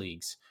Dutch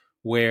leagues,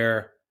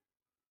 where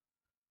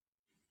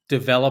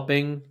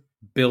developing,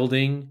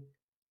 building,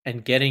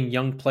 and getting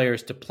young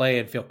players to play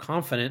and feel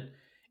confident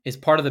is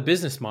part of the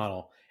business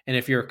model. And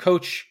if you're a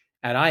coach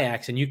at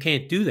Ajax and you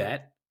can't do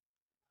that,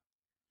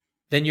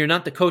 then you're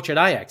not the coach at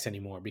Ajax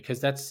anymore,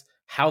 because that's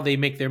how they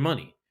make their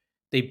money.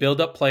 They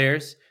build up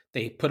players,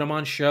 they put them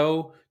on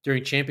show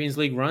during Champions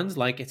League runs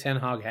like Ten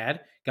Hag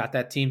had, got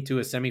that team to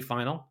a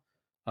semifinal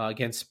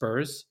against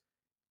Spurs,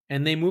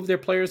 and they moved their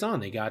players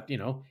on. They got,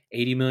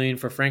 80 million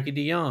for Frankie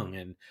de Jong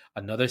and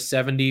another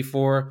 70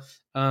 for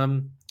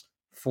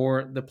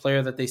the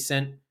player that they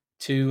sent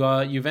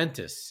to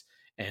Juventus.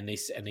 And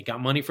they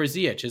got money for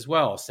Ziyech as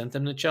well, sent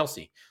them to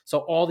Chelsea. So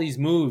all these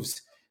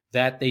moves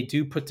that they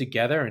do put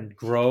together and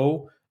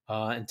grow,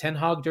 and Ten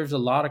Hag deserves a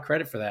lot of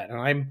credit for that. And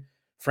I'm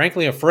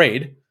frankly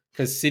afraid,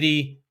 because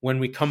City, when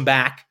we come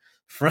back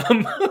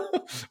from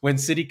when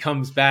City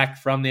comes back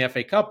from the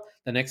FA Cup,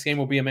 the next game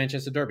will be a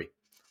Manchester derby.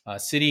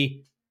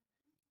 City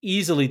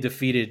easily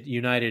defeated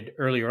United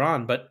earlier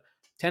on, but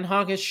Ten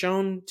Hag has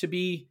shown to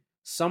be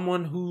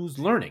someone who's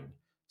learning,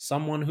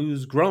 someone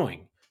who's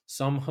growing,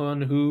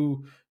 someone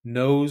who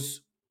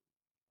knows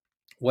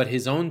what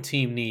his own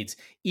team needs,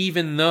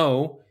 even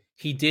though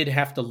he did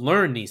have to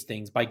learn these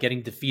things by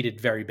getting defeated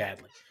very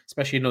badly,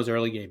 especially in those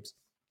early games.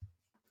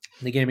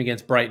 The game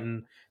against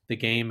Brighton, the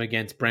game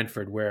against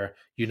Brentford, where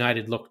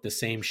United looked the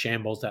same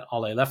shambles that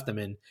Ole left them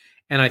in.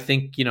 And I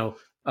think,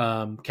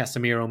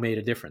 Casemiro made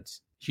a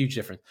difference, huge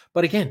difference.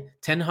 But again,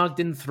 Ten Hag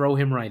didn't throw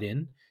him right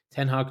in.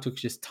 Ten Hag took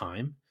his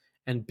time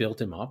and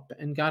built him up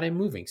and got him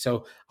moving.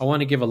 So I want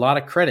to give a lot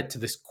of credit to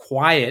this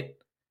quietly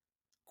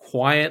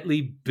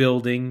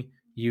building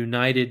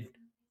United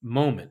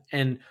moment.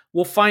 And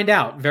we'll find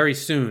out very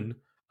soon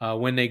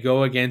when they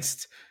go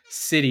against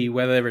City,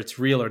 whether it's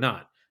real or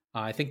not.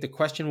 I think the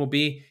question will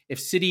be,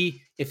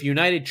 if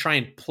United try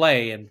and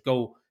play and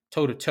go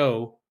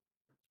toe-to-toe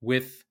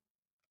with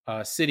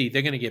City,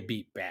 they're going to get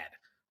beat bad.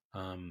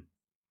 And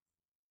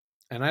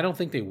I don't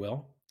think they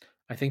will.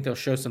 I think they'll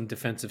show some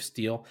defensive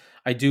steel.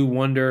 I do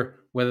wonder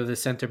whether the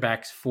center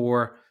backs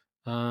for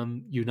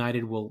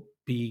United will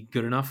be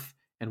good enough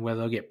and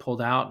whether they'll get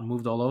pulled out and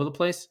moved all over the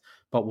place.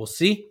 But we'll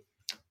see.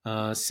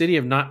 City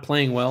have not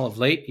playing well of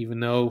late, even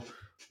though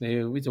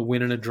it's a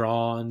win and a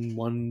draw and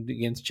one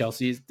against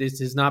Chelsea. This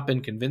has not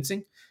been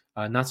convincing.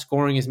 Not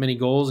scoring as many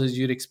goals as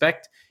you'd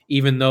expect,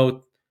 even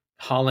though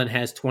Haaland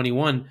has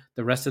 21.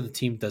 The rest of the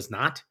team does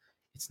not.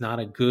 It's not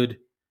a good.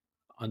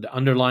 The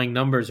underlying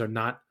numbers are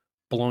not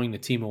blowing the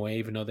team away,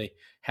 even though they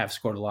have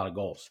scored a lot of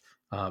goals.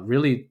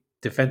 Really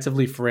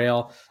defensively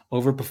frail,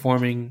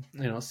 overperforming.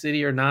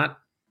 City are not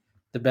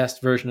the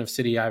best version of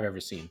City I've ever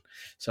seen.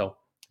 So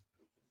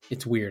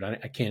it's weird.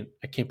 I can't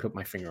put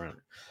my finger on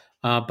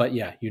it. But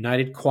yeah,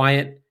 United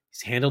quiet.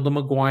 He's handled the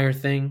Maguire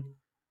thing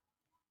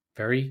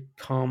very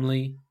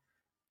calmly.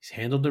 He's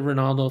handled the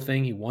Ronaldo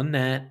thing. He won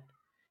that.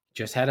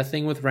 Just had a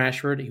thing with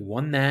Rashford. He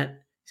won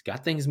that. He's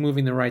got things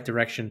moving the right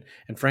direction.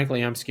 And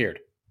frankly, I'm scared.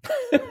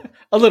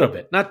 A little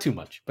bit. Not too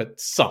much, but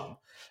some.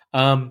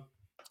 So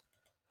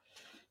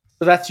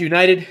that's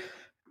United.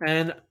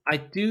 And I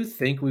do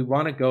think we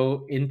want to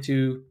go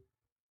into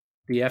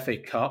the FA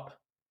Cup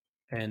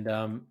and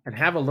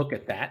have a look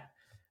at that.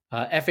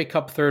 FA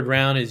Cup third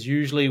round is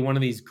usually one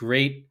of these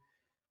great,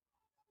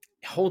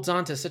 holds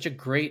on to such a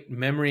great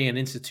memory and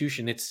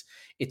institution. It's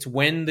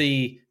when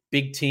the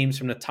big teams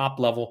from the top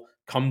level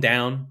come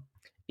down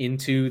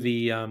into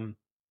the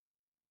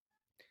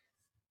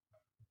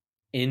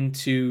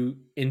into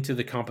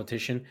the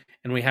competition,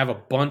 and we have a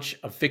bunch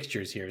of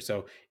fixtures here.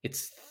 So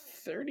it's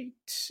 30.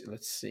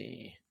 Let's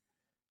see.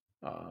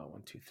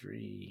 1, 2,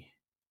 3.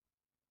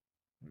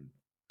 1,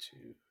 2,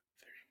 3.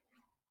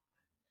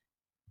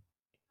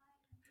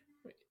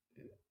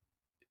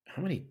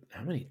 Wait,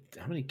 how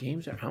many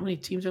games are? How many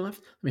teams are left?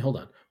 Let me hold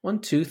on. 1,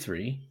 2,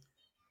 3.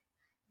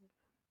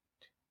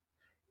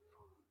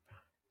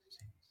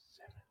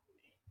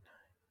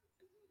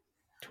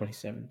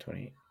 27,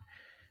 28.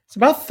 It's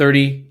about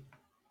 30.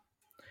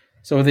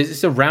 So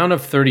it's a round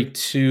of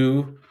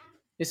 32.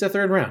 It's the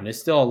third round.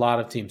 There's still a lot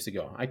of teams to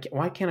go.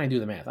 Why can't I do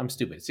the math? I'm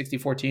stupid.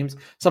 64 teams,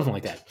 something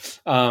like that.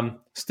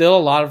 Still a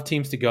lot of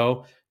teams to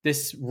go.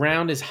 This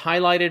round is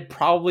highlighted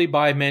probably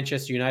by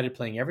Manchester United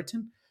playing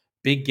Everton.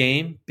 Big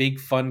game,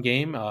 big fun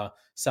game.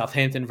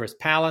 Southampton versus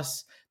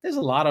Palace. There's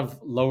a lot of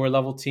lower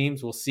level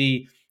teams. We'll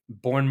see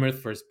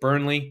Bournemouth versus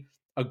Burnley,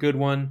 a good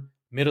one.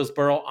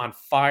 Middlesbrough on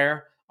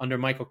fire under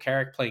Michael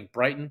Carrick playing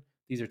Brighton.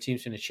 These are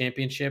teams from the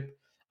championship.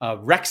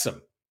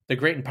 Wrexham, the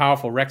great and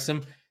powerful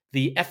Wrexham.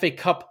 The FA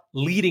Cup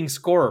leading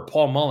scorer,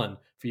 Paul Mullen,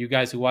 for you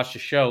guys who watch the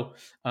show.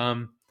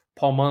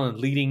 Paul Mullen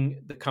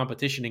leading the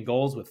competition in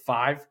goals with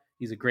 5.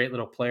 He's a great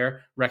little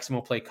player. Wrexham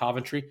will play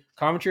Coventry.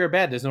 Coventry are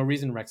bad. There's no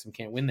reason Wrexham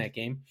can't win that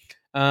game.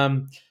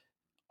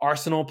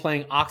 Arsenal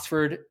playing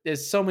Oxford.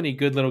 There's so many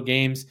good little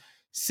games.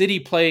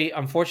 City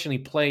unfortunately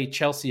play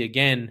Chelsea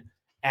again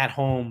at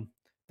home.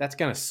 That's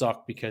going to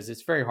suck because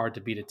it's very hard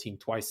to beat a team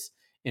twice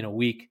in a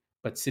week,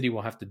 but City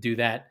will have to do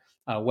that.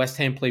 West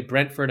Ham play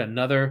Brentford,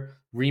 another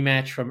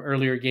rematch from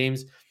earlier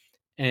games.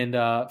 And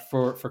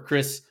for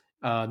Chris,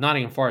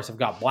 Nottingham Forest have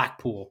got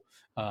Blackpool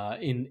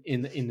in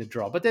the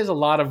draw. But there's a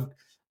lot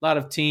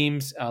of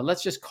teams.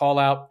 Let's just call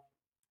out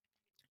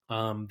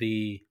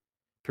the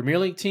Premier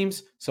League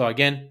teams. So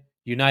again,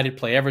 United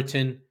play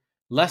Everton.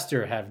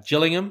 Leicester have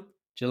Gillingham.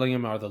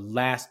 Gillingham are the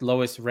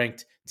lowest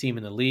ranked team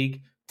in the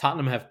league.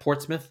 Tottenham have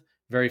Portsmouth,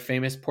 very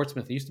famous.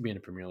 Portsmouth used to be in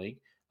the Premier League.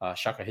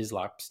 Shaka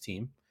Hislop's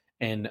team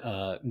and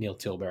Neil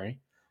Tilbury.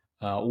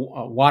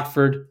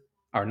 Watford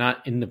are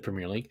not in the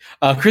Premier League.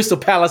 Crystal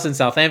Palace and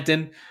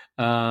Southampton.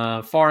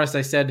 Forest,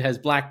 I said, has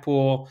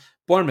Blackpool.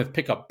 Bournemouth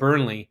pick up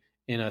Burnley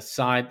in a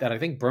side that I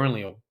think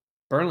Burnley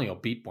will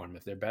beat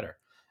Bournemouth. They're better.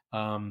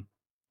 Brighton,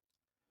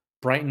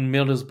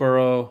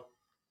 Middlesbrough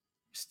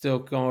still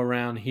go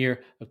around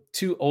here.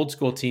 2 old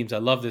school teams. I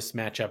love this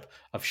matchup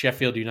of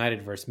Sheffield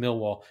United versus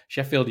Millwall.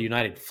 Sheffield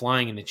United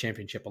flying in the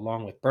championship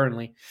along with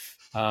Burnley.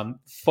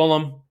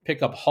 Fulham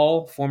pick up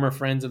Hull, former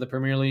friends of the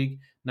Premier League.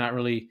 Not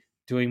really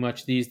doing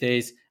much these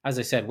days. As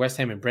I said, West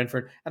Ham and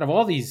Brentford. Out of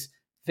all these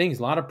things,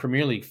 a lot of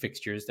Premier League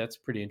fixtures. That's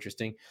pretty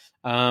interesting.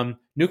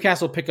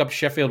 Newcastle pick up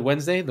Sheffield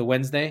Wednesday,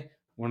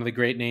 one of the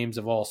great names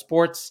of all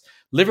sports.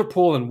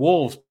 Liverpool and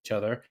Wolves each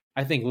other.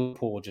 I think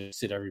Liverpool will just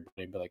sit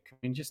everybody and be like, can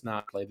we just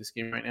not play this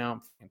game right now?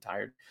 I'm fucking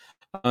tired.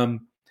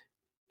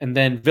 And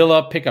then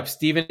Villa pick up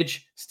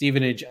Stevenage.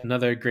 Stevenage,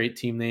 another great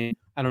team name.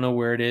 I don't know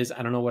where it is.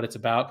 I don't know what it's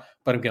about,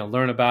 but I'm going to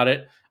learn about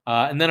it.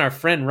 And then our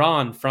friend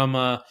Ron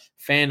from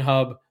Fan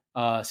Hub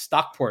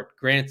Stockport,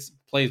 Grants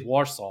plays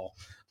Walsall.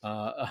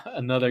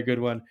 Another good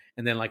one.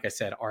 And then, like I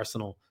said,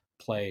 Arsenal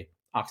play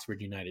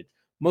Oxford United.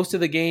 Most of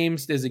the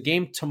games, there's a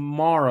game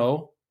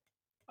tomorrow,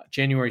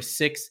 January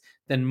 6th.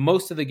 Then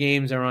most of the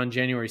games are on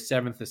January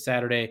 7th, the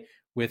Saturday,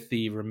 with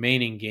the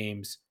remaining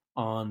games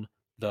on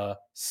the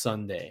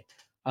Sunday.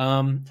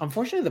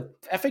 Unfortunately,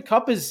 the FA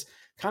Cup has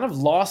kind of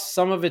lost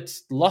some of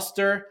its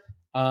luster.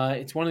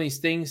 It's one of these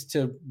things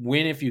to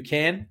win if you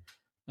can,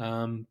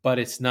 but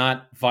it's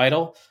not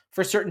vital.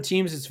 For certain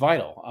teams, it's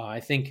vital. I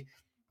think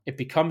it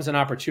becomes an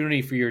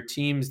opportunity for your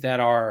teams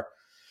that are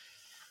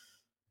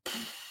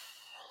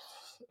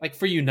like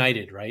for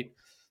United, right?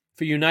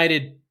 For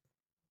United,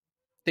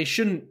 they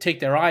shouldn't take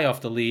their eye off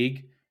the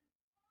league,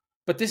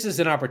 but this is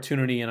an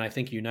opportunity, and I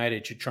think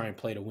United should try and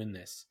play to win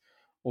this.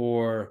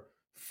 Or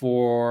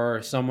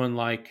for someone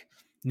like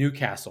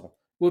Newcastle,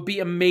 it would be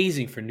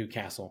amazing for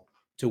Newcastle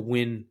to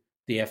win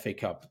the FA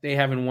Cup. They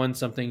haven't won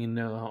something in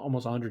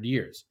almost 100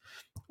 years.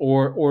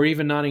 Or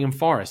even Nottingham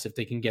Forest, if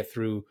they can get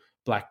through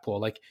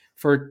Blackpool. Like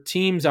for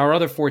teams, our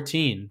other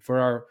 14, for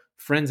our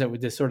friends that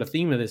with this sort of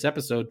theme of this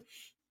episode,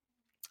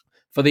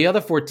 for the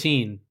other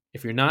 14,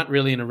 if you're not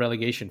really in a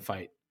relegation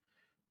fight,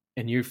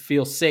 and you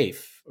feel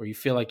safe or you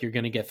feel like you're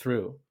going to get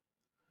through,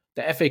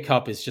 the FA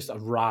Cup is just a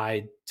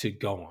ride to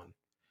go on.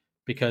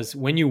 Because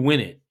when you win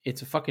it,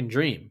 it's a fucking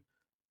dream.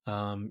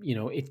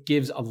 It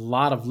gives a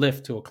lot of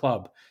lift to a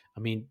club. I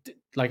mean,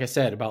 like I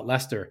said about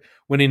Leicester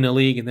winning the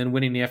league and then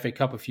winning the FA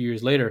Cup a few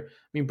years later.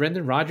 I mean,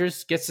 Brendan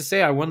Rodgers gets to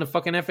say, I won the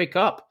fucking FA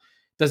Cup.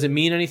 Does it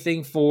mean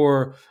anything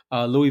for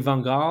Louis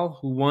van Gaal,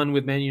 who won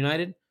with Man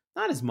United?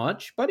 Not as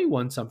much, but he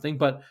won something.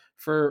 But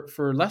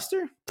for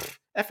Leicester,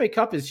 FA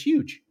Cup is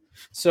huge.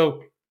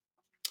 So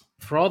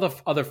for all the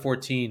other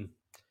 14,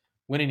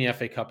 winning the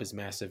FA Cup is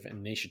massive,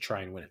 and they should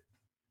try and win it.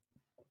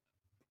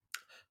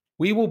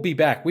 We will be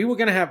back. We're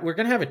gonna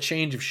have a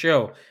change of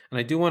show, and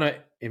I do want to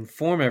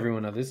inform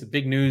everyone of this.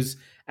 Big news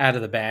out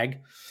of the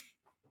bag.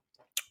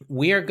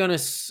 We are gonna.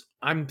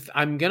 I'm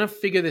gonna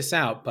figure this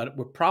out, but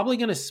we're probably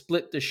gonna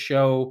split the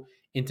show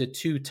into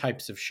 2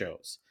 types of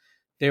shows.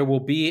 There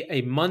will be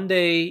a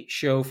Monday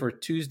show for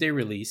Tuesday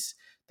release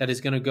that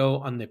is going to go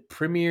on the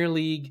Premier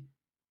League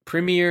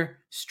Premier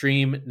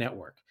Stream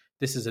Network.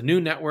 This is a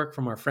new network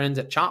from our friends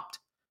at Chop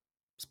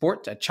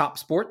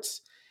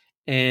Sports,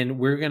 and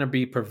we're going to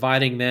be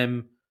providing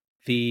them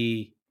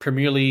the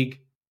Premier League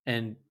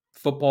and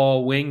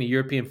football wing, the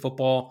European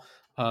football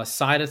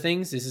side of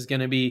things. This is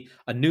going to be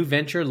a new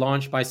venture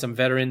launched by some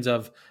veterans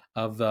of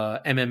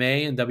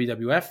MMA and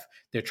WWF.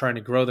 They're trying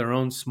to grow their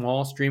own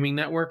small streaming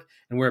network,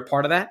 and we're a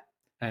part of that,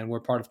 and we're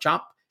part of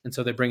Chop, and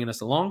so they're bringing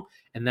us along,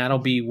 and that'll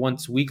be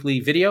once weekly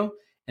video.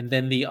 And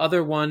then the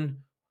other one,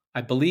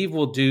 I believe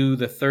we'll do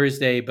the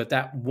Thursday, but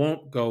that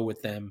won't go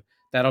with them.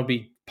 That'll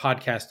be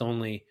podcast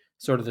only,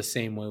 sort of the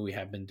same way we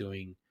have been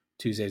doing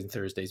Tuesdays and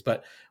Thursdays.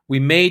 But we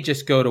may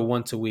just go to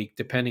once a week,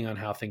 depending on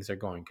how things are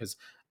going, because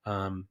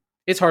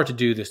it's hard to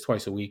do this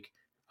twice a week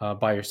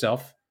by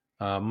yourself.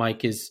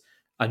 Mike is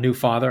a new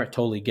father. I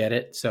totally get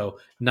it. So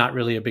not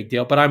really a big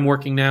deal. But I'm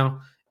working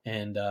now,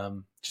 and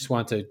just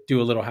want to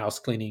do a little house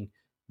cleaning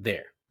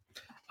there.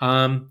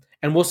 And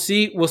we'll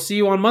see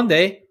you on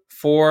Monday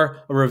for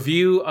a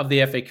review of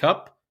the FA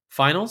Cup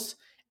finals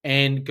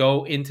and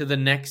go into the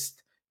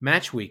next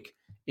match week.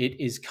 It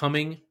is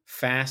coming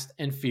fast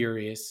and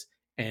furious,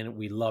 and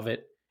we love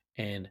it.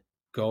 And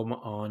go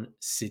on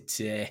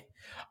City.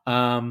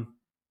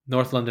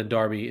 North London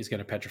Derby is going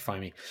to petrify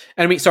me.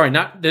 And I mean, sorry,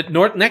 not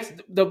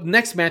the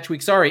next match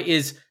week. Sorry,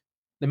 is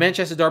the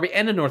Manchester Derby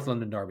and the North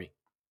London Derby.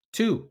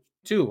 Two.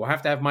 We'll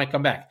have to have Mike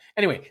come back.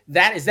 Anyway,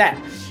 that is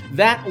that.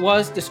 That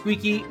was the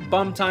Squeaky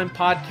Bum Time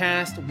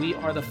podcast. We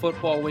are the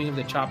football wing of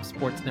the Chop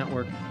Sports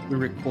Network. We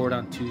record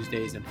on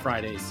Tuesdays and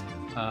Fridays.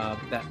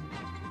 That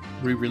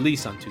we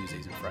release on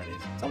Tuesdays and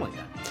Fridays, something like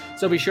that.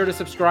 So be sure to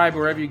subscribe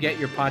wherever you get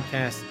your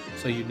podcasts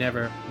so you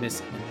never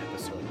miss an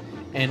episode.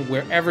 And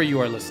wherever you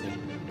are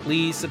listening,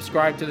 please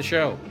subscribe to the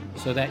show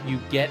so that you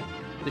get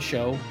the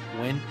show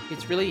when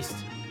it's released.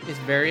 It's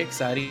very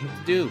exciting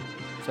to do.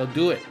 So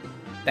do it.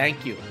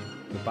 Thank you.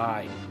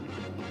 Goodbye.